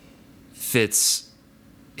 And Fitz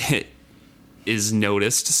is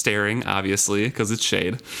noticed staring, obviously, because it's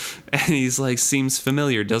Shade. And he's like, seems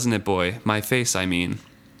familiar, doesn't it, boy? My face, I mean.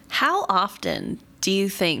 How often do you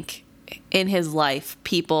think in his life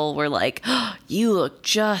people were like, oh, you look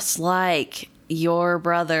just like your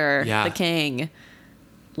brother, the king?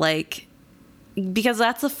 Like, because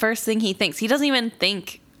that's the first thing he thinks. He doesn't even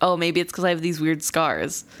think, oh, maybe it's because I have these weird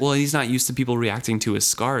scars. Well, he's not used to people reacting to his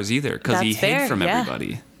scars either, because he hid from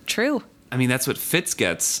everybody. True. I mean, that's what Fitz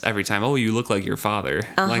gets every time. Oh, you look like your father.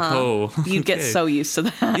 Like, oh, you'd get so used to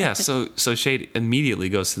that. Yeah, so Shade immediately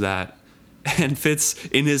goes to that. And Fitz,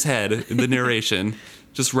 in his head, in the narration,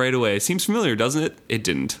 just right away, seems familiar, doesn't it? It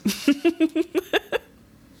didn't.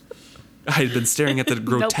 I had been staring at the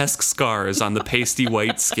grotesque scars on the pasty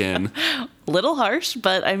white skin. Little harsh,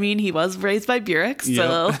 but I mean, he was raised by Bjerk,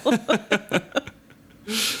 so...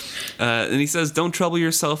 And he says, don't trouble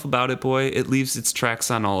yourself about it, boy. It leaves its tracks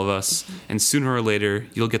on all of us, and sooner or later,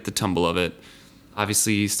 you'll get the tumble of it.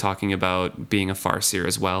 Obviously, he's talking about being a Farseer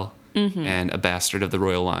as well, and a bastard of the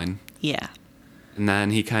royal line. Yeah. And then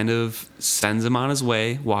he kind of sends him on his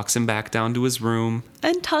way, walks him back down to his room.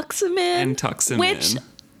 And tucks him in. Which,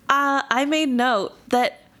 I made note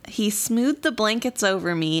that he smoothed the blankets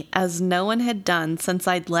over me as no one had done since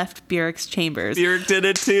I'd left Bjerk's chambers. Bjerk did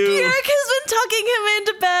it too. Bjerk has been tucking him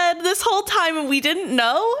into bed this whole time and we didn't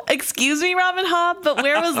know. Excuse me, Robin Hobb, but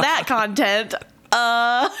where was that content?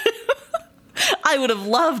 I would have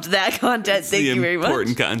loved that content. Thank you very much. The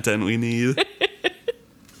important content we need.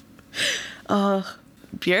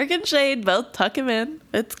 Bjerk and Shade both tuck him in.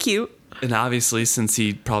 It's cute. And obviously, since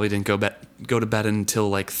he probably didn't go to bed until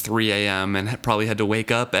like 3 a.m. and probably had to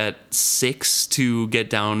wake up at 6 to get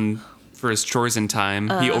down for his chores in time,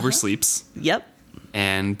 he oversleeps. Yep.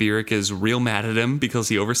 And Bjerk is real mad at him because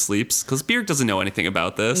he oversleeps. Because Bjerk doesn't know anything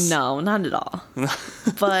about this. No, not at all.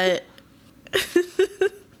 But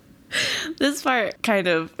this part kind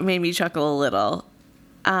of made me chuckle a little.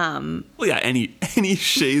 Well, yeah, any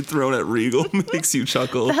shade thrown at Regal makes you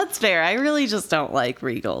chuckle. That's fair. I really just don't like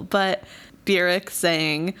Regal. But Bjerk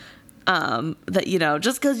saying that, you know,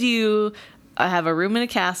 just because you have a room in a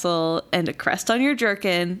castle and a crest on your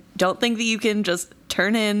jerkin, don't think that you can just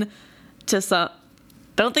turn into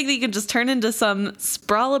some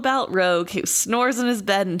sprawl about rogue who snores in his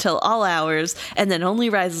bed until all hours and then only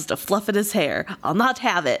rises to fluff at his hair. I'll not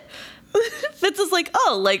have it. Fitz is like,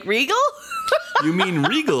 oh, like Regal? You mean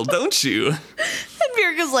Regal, don't you? And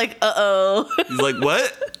Bjerk is like, uh-oh. He's like,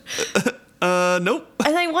 what? Nope.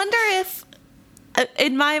 And I wonder if,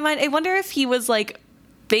 in my mind, I wonder if he was like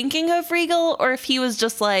thinking of Regal or if he was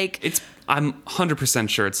just like... I'm 100%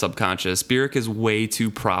 sure it's subconscious. Bjerk is way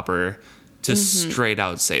too proper to straight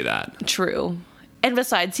out say that. True. And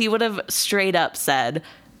besides, he would have straight up said,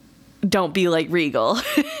 don't be like Regal,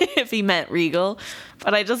 if he meant Regal.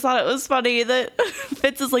 But I just thought it was funny that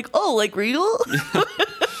Fitz is like, oh, like Regal? Yeah.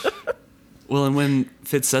 Well, and when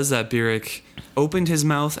Fitz says that, Bjerk opened his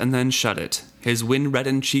mouth and then shut it. His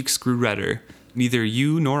wind-reddened cheeks grew redder. Neither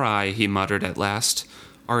you nor I, he muttered at last,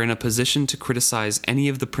 are in a position to criticize any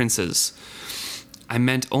of the princes. I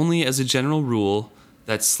meant only as a general rule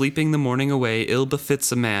that sleeping the morning away ill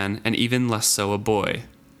befits a man, and even less so a boy.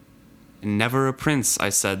 And never a prince, I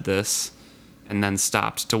said this, and then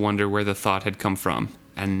stopped to wonder where the thought had come from.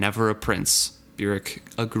 And never a prince, Bjerk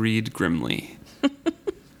agreed grimly.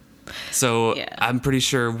 So yeah. I'm pretty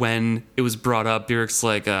sure when it was brought up, Bjerk's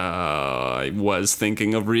like, I was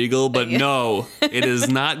thinking of Regal, but no, it is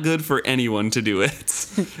not good for anyone to do it.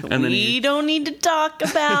 And we don't need to talk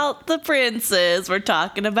about the princes. We're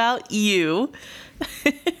talking about you.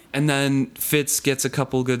 And then Fitz gets a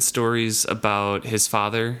couple good stories about his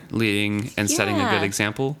father leading and setting a good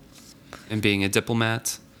example and being a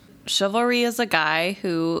diplomat. Chivalry is a guy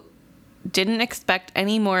who didn't expect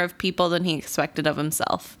any more of people than he expected of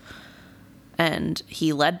himself. And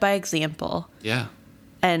he led by example. Yeah.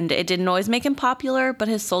 And it didn't always make him popular, but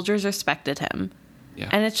his soldiers respected him. Yeah.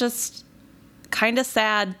 And it's just kind of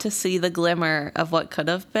sad to see the glimmer of what could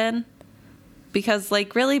have been. Because,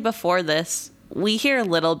 like, really before this, we hear a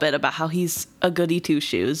little bit about how he's a goody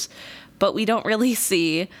two-shoes, but we don't really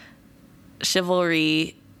see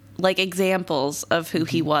chivalry, like examples of who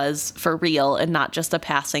he was for real and not just a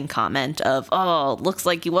passing comment of, oh, looks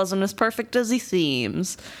like he wasn't as perfect as he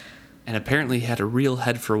seems. And apparently he had a real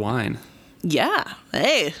head for wine. Yeah.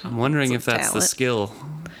 Hey. I'm wondering if that's the skill,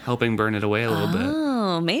 helping burn it away a little bit.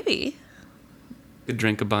 Oh, maybe. Could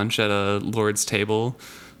drink a bunch at a lord's table,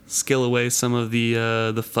 skill away some of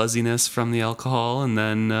the fuzziness from the alcohol, and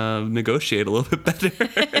then negotiate a little bit better.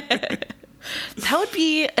 That would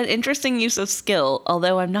be an interesting use of skill,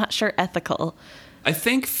 although I'm not sure ethical. I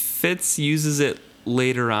think Fitz uses it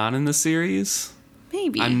later on in the series.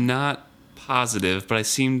 Maybe. I'm not positive, but I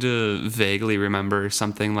seem to vaguely remember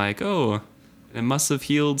something like, oh, it must have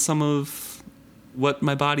healed some of what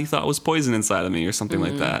my body thought was poison inside of me or something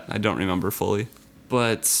like that. I don't remember fully.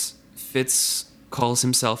 But Fitz calls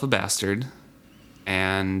himself a bastard,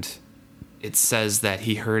 and it says that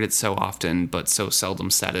he heard it so often but so seldom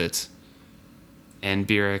said it. And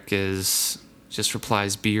Bjerk just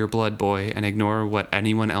replies, be your blood boy and ignore what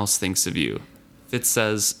anyone else thinks of you. Fitz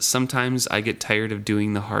says, sometimes I get tired of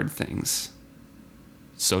doing the hard things.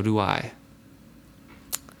 So do I.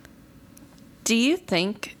 Do you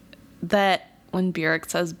think that when Bjerk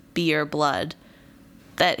says be your blood,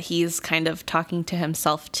 that he's kind of talking to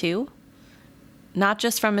himself too? Not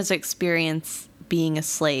just from his experience being a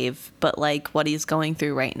slave, but like what he's going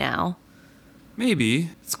through right now? Maybe.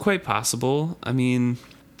 It's quite possible. I mean,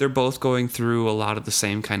 they're both going through a lot of the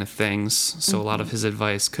same kind of things, so a lot of his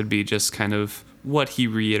advice could be just kind of what he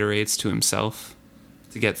reiterates to himself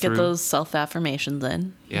to get through. Get those self-affirmations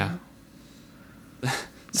in. Yeah.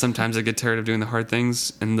 Sometimes I get tired of doing the hard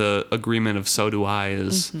things, and the agreement of so do I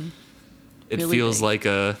is, it really feels big. Like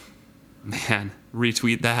a, man,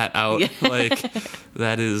 retweet that out. Yeah. Like,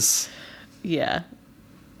 that is... Yeah.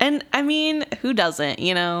 And, I mean, who doesn't,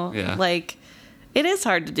 you know? Yeah. Like, it is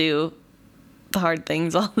hard to do the hard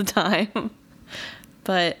things all the time.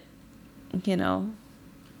 But, you know...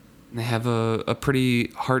 They have a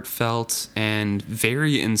pretty heartfelt and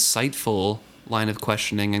very insightful line of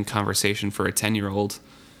questioning and conversation for a 10-year-old.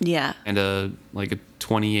 Yeah. And a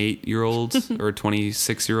 28-year-old or a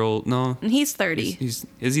 26-year-old. No. And he's 30.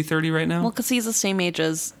 Is he 30 right now? Well, because he's the same age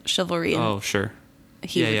as Chivalry. Oh, sure. 4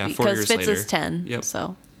 years later. Because Fitz is 10. Yep.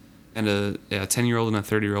 So. And a 10-year-old and a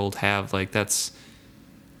 30-year-old have, that's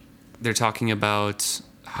they're talking about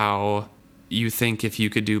how you think if you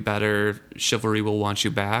could do better, chivalry will want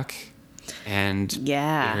you back. And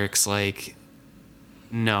Yeah. Eric's like,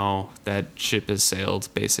 no, that ship has sailed,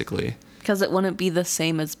 basically. Because it wouldn't be the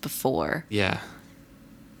same as before. Yeah.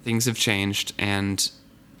 Things have changed, and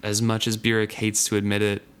as much as Burek hates to admit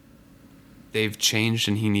it, they've changed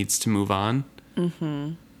and he needs to move on.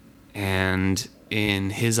 Mm-hmm. And in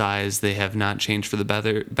his eyes, they have not changed for the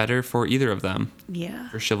better for either of them. Yeah.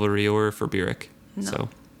 For chivalry or for Burek. No. So.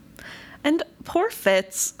 And poor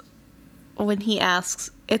Fitz, when he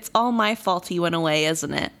asks, it's all my fault he went away,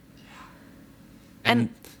 isn't it? And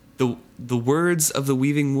the words of the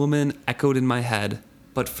weaving woman echoed in my head,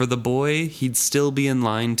 but for the boy, he'd still be in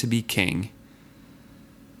line to be king.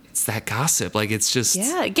 It's that gossip. Like, it's just...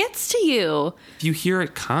 Yeah, it gets to you. If you hear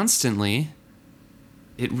it constantly,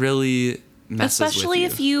 it really messes Especially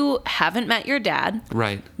with if you haven't met your dad.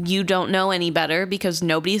 Right. You don't know any better because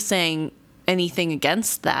nobody's saying anything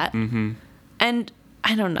against that. Mm-hmm. And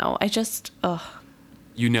I don't know. I just... Ugh.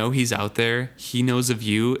 You know he's out there. He knows of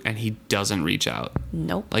you, and he doesn't reach out.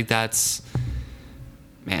 Nope. Like, that's...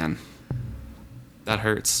 Man. That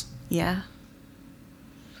hurts. Yeah.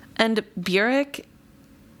 And Burek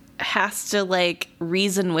has to, like,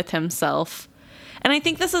 reason with himself. And I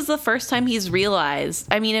think this is the first time he's realized...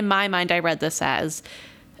 I mean, in my mind, I read this as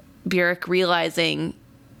Burek realizing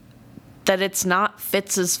that it's not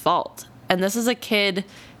Fitz's fault. And this is a kid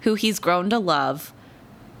who he's grown to love,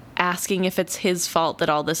 asking if it's his fault that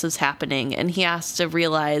all this is happening. And he has to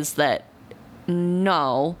realize that,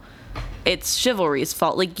 no, it's chivalry's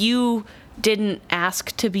fault. Like, you didn't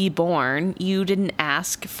ask to be born. You didn't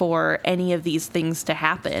ask for any of these things to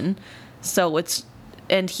happen. So it's...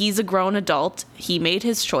 And he's a grown adult. He made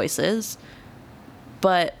his choices.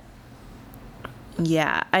 But,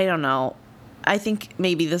 yeah, I don't know. I think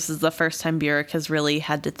maybe this is the first time Burek has really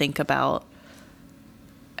had to think about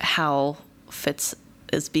how Fitz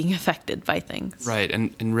is being affected by things. Right,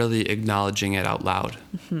 and really acknowledging it out loud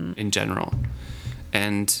in general.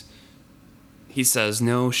 And he says,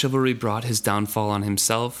 no, chivalry brought his downfall on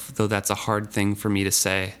himself, though that's a hard thing for me to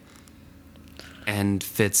say. And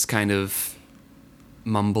Fitz kind of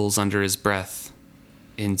mumbles under his breath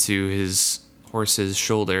into his horse's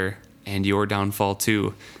shoulder, and your downfall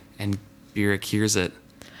too. And Burek hears it.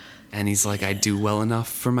 And he's like, I do well enough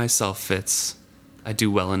for myself, Fitz. I do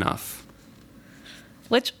well enough.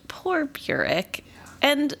 Which, poor Burek.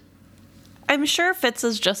 And I'm sure Fitz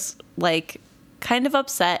is just, like, kind of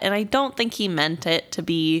upset, and I don't think he meant it to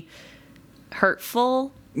be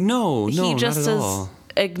hurtful. No, he just not at is all.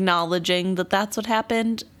 Acknowledging that that's what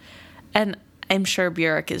happened. And I'm sure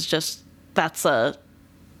Burek is just, that's a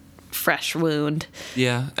fresh wound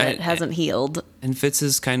that hasn't healed. And Fitz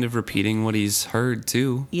is kind of repeating what he's heard,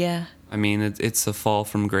 too. Yeah. I mean, it's a fall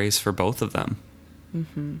from grace for both of them.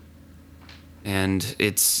 Mm-hmm. And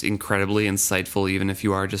it's incredibly insightful, even if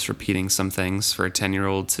you are just repeating some things for a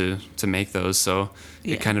 10-year-old to make those. So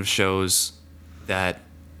Yeah. it kind of shows that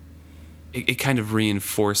it kind of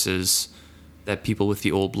reinforces that people with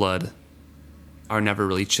the old blood are never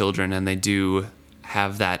really children, and they do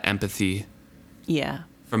have that empathy Yeah.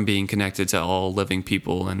 from being connected to all living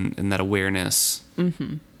people and that awareness.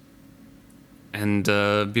 Mm-hmm. And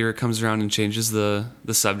Burek comes around and changes the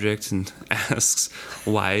subject and asks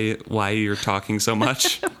why you're talking so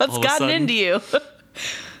much. What's gotten into you?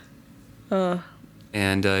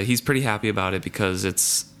 And he's pretty happy about it because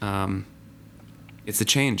it's a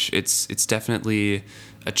change. It's definitely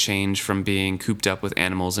a change from being cooped up with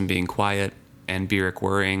animals and being quiet, and Burek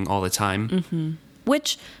worrying all the time. Mm-hmm.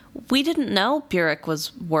 Which we didn't know Burek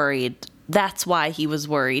was worried. That's why he was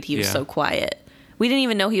worried. He was so quiet. We didn't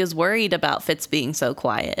even know he was worried about Fitz being so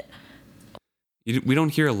quiet. We don't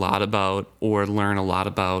hear a lot about or learn a lot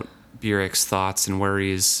about Burek's thoughts and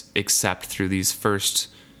worries except through these first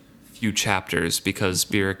few chapters, because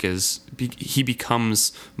Burek he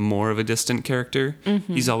becomes more of a distant character.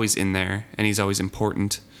 Mm-hmm. He's always in there and he's always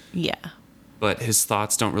important. Yeah. But his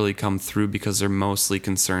thoughts don't really come through because they're mostly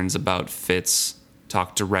concerns about Fitz,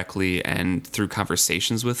 talk directly and through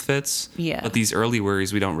conversations with Fitz. Yeah. But these early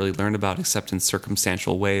worries we don't really learn about except in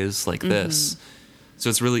circumstantial ways like this. So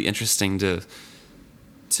it's really interesting to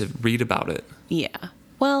read about it. Yeah.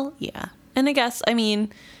 Well, yeah. And I guess, I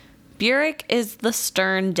mean, Burek is the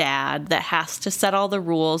stern dad that has to set all the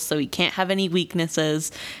rules so he can't have any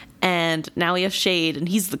weaknesses. And now we have Shade, and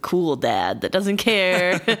he's the cool dad that doesn't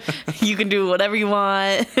care. You can do whatever you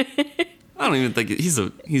want. I don't even think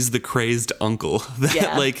he's the crazed uncle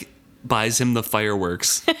that buys him the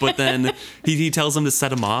fireworks, but then he tells him to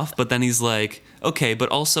set him off, but then he's like, okay, but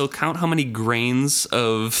also count how many grains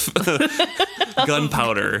of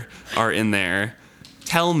gunpowder are in there.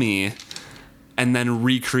 Tell me, and then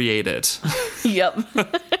recreate it. Yep.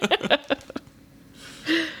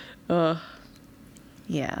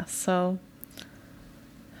 Yeah, so.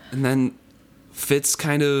 And then Fitz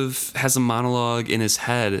kind of has a monologue in his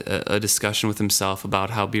head, a discussion with himself about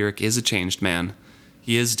how Byrrc is a changed man.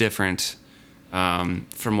 He is different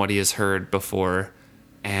from what he has heard before.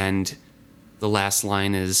 And the last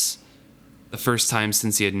line is, the first time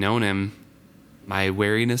since he had known him, my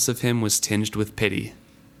wariness of him was tinged with pity.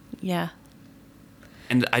 Yeah.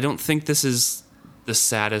 And I don't think this is the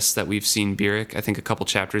saddest that we've seen Byrrc. I think a couple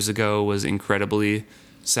chapters ago was incredibly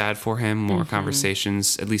sad for him, more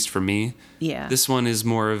conversations, at least for me. Yeah. This one is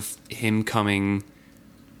more of him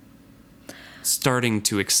starting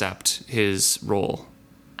to accept his role.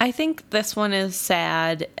 I think this one is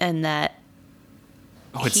sad and that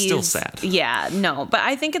it's still sad. Yeah, no, but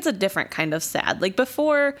I think it's a different kind of sad. Like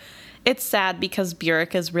before, it's sad because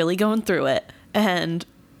Byrrc is really going through it and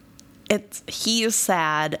he is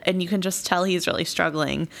sad and you can just tell he's really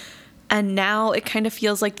struggling. And now it kind of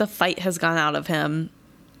feels like the fight has gone out of him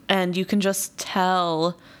and you can just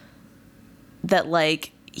tell that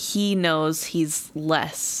like he knows he's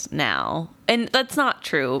less now. And that's not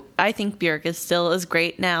true. I think Byrrc is still as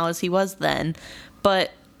great now as he was then,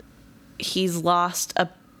 but he's lost a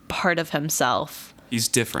part of himself. He's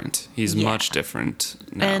different. He's much different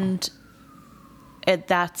now. And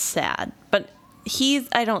that's sad. But he's,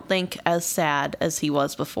 I don't think, as sad as he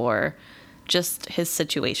was before. Just his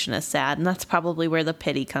situation is sad. And that's probably where the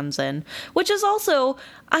pity comes in. Which is also,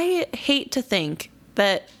 I hate to think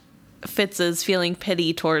that Fitz is feeling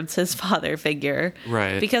pity towards his father figure.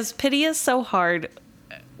 Right. Because pity is so hard.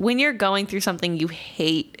 When you're going through something, you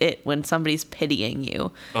hate it when somebody's pitying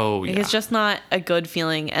you. Oh, yeah. Like, it's just not a good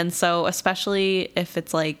feeling. And so, especially if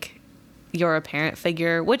it's like you're a parent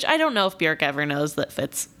figure, which I don't know if Byrrc ever knows that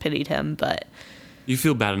Fitz pitied him, but... You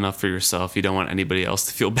feel bad enough for yourself. You don't want anybody else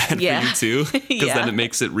to feel bad for you, too. Because then it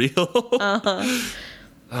makes it real.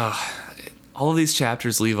 All of these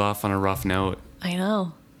chapters leave off on a rough note. I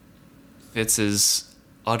know. Fitz is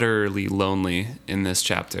utterly lonely in this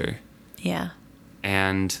chapter. Yeah.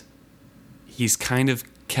 And he's kind of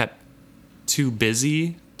kept too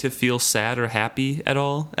busy to feel sad or happy at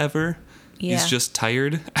all, ever. Yeah. He's just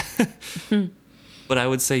tired. But I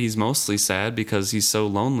would say he's mostly sad because he's so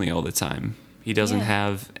lonely all the time. He doesn't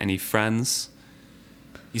have any friends.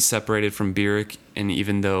 He's separated from Byrrc, and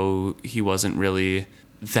even though he wasn't really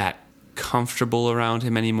that comfortable around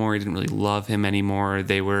him anymore, he didn't really love him anymore,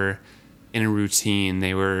 they were in a routine.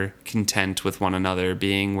 They were content with one another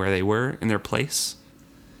being where they were in their place.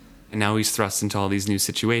 And now he's thrust into all these new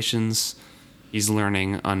situations. He's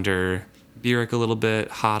learning under Byrrc a little bit,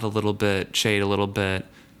 Hod a little bit, Chade a little bit,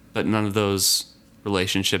 but none of those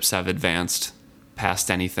relationships have advanced past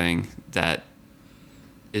anything that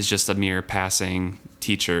is just a mere passing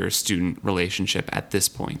teacher-student relationship at this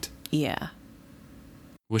point. Yeah.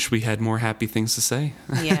 Wish we had more happy things to say.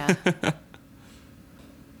 Yeah.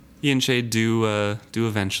 He and Chade do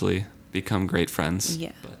eventually become great friends.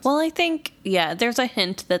 Yeah. Well, I think, there's a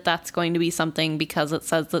hint that that's going to be something because it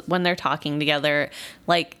says that when they're talking together,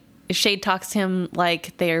 like, Chade talks to him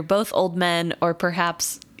like they're both old men or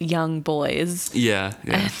perhaps young boys. Yeah.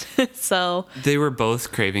 So... They were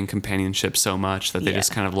both craving companionship so much that they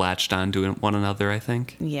just kind of latched on to one another, I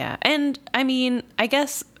think. Yeah. And, I mean, I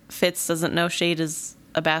guess Fitz doesn't know Chade is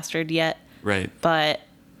a bastard yet. Right. But...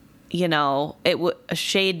 You know,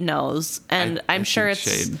 Chade knows, and I'm sure it's...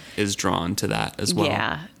 Chade is drawn to that as well.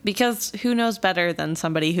 Yeah, because who knows better than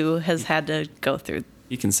somebody who has had to go through...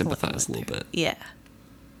 You can sympathize a little bit. Yeah.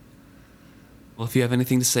 Well, if you have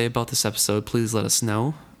anything to say about this episode, please let us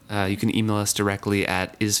know. You can email us directly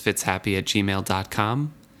at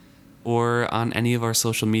isfitzhappy@gmail.com or on any of our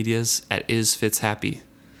social medias at isfitzhappy.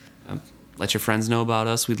 Let your friends know about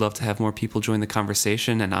us. We'd love to have more people join the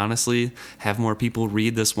conversation and honestly have more people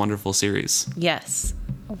read this wonderful series. Yes.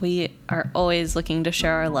 We are always looking to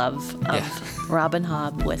share our love of Robin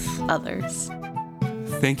Hobb with others.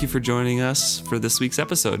 Thank you for joining us for this week's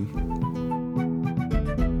episode.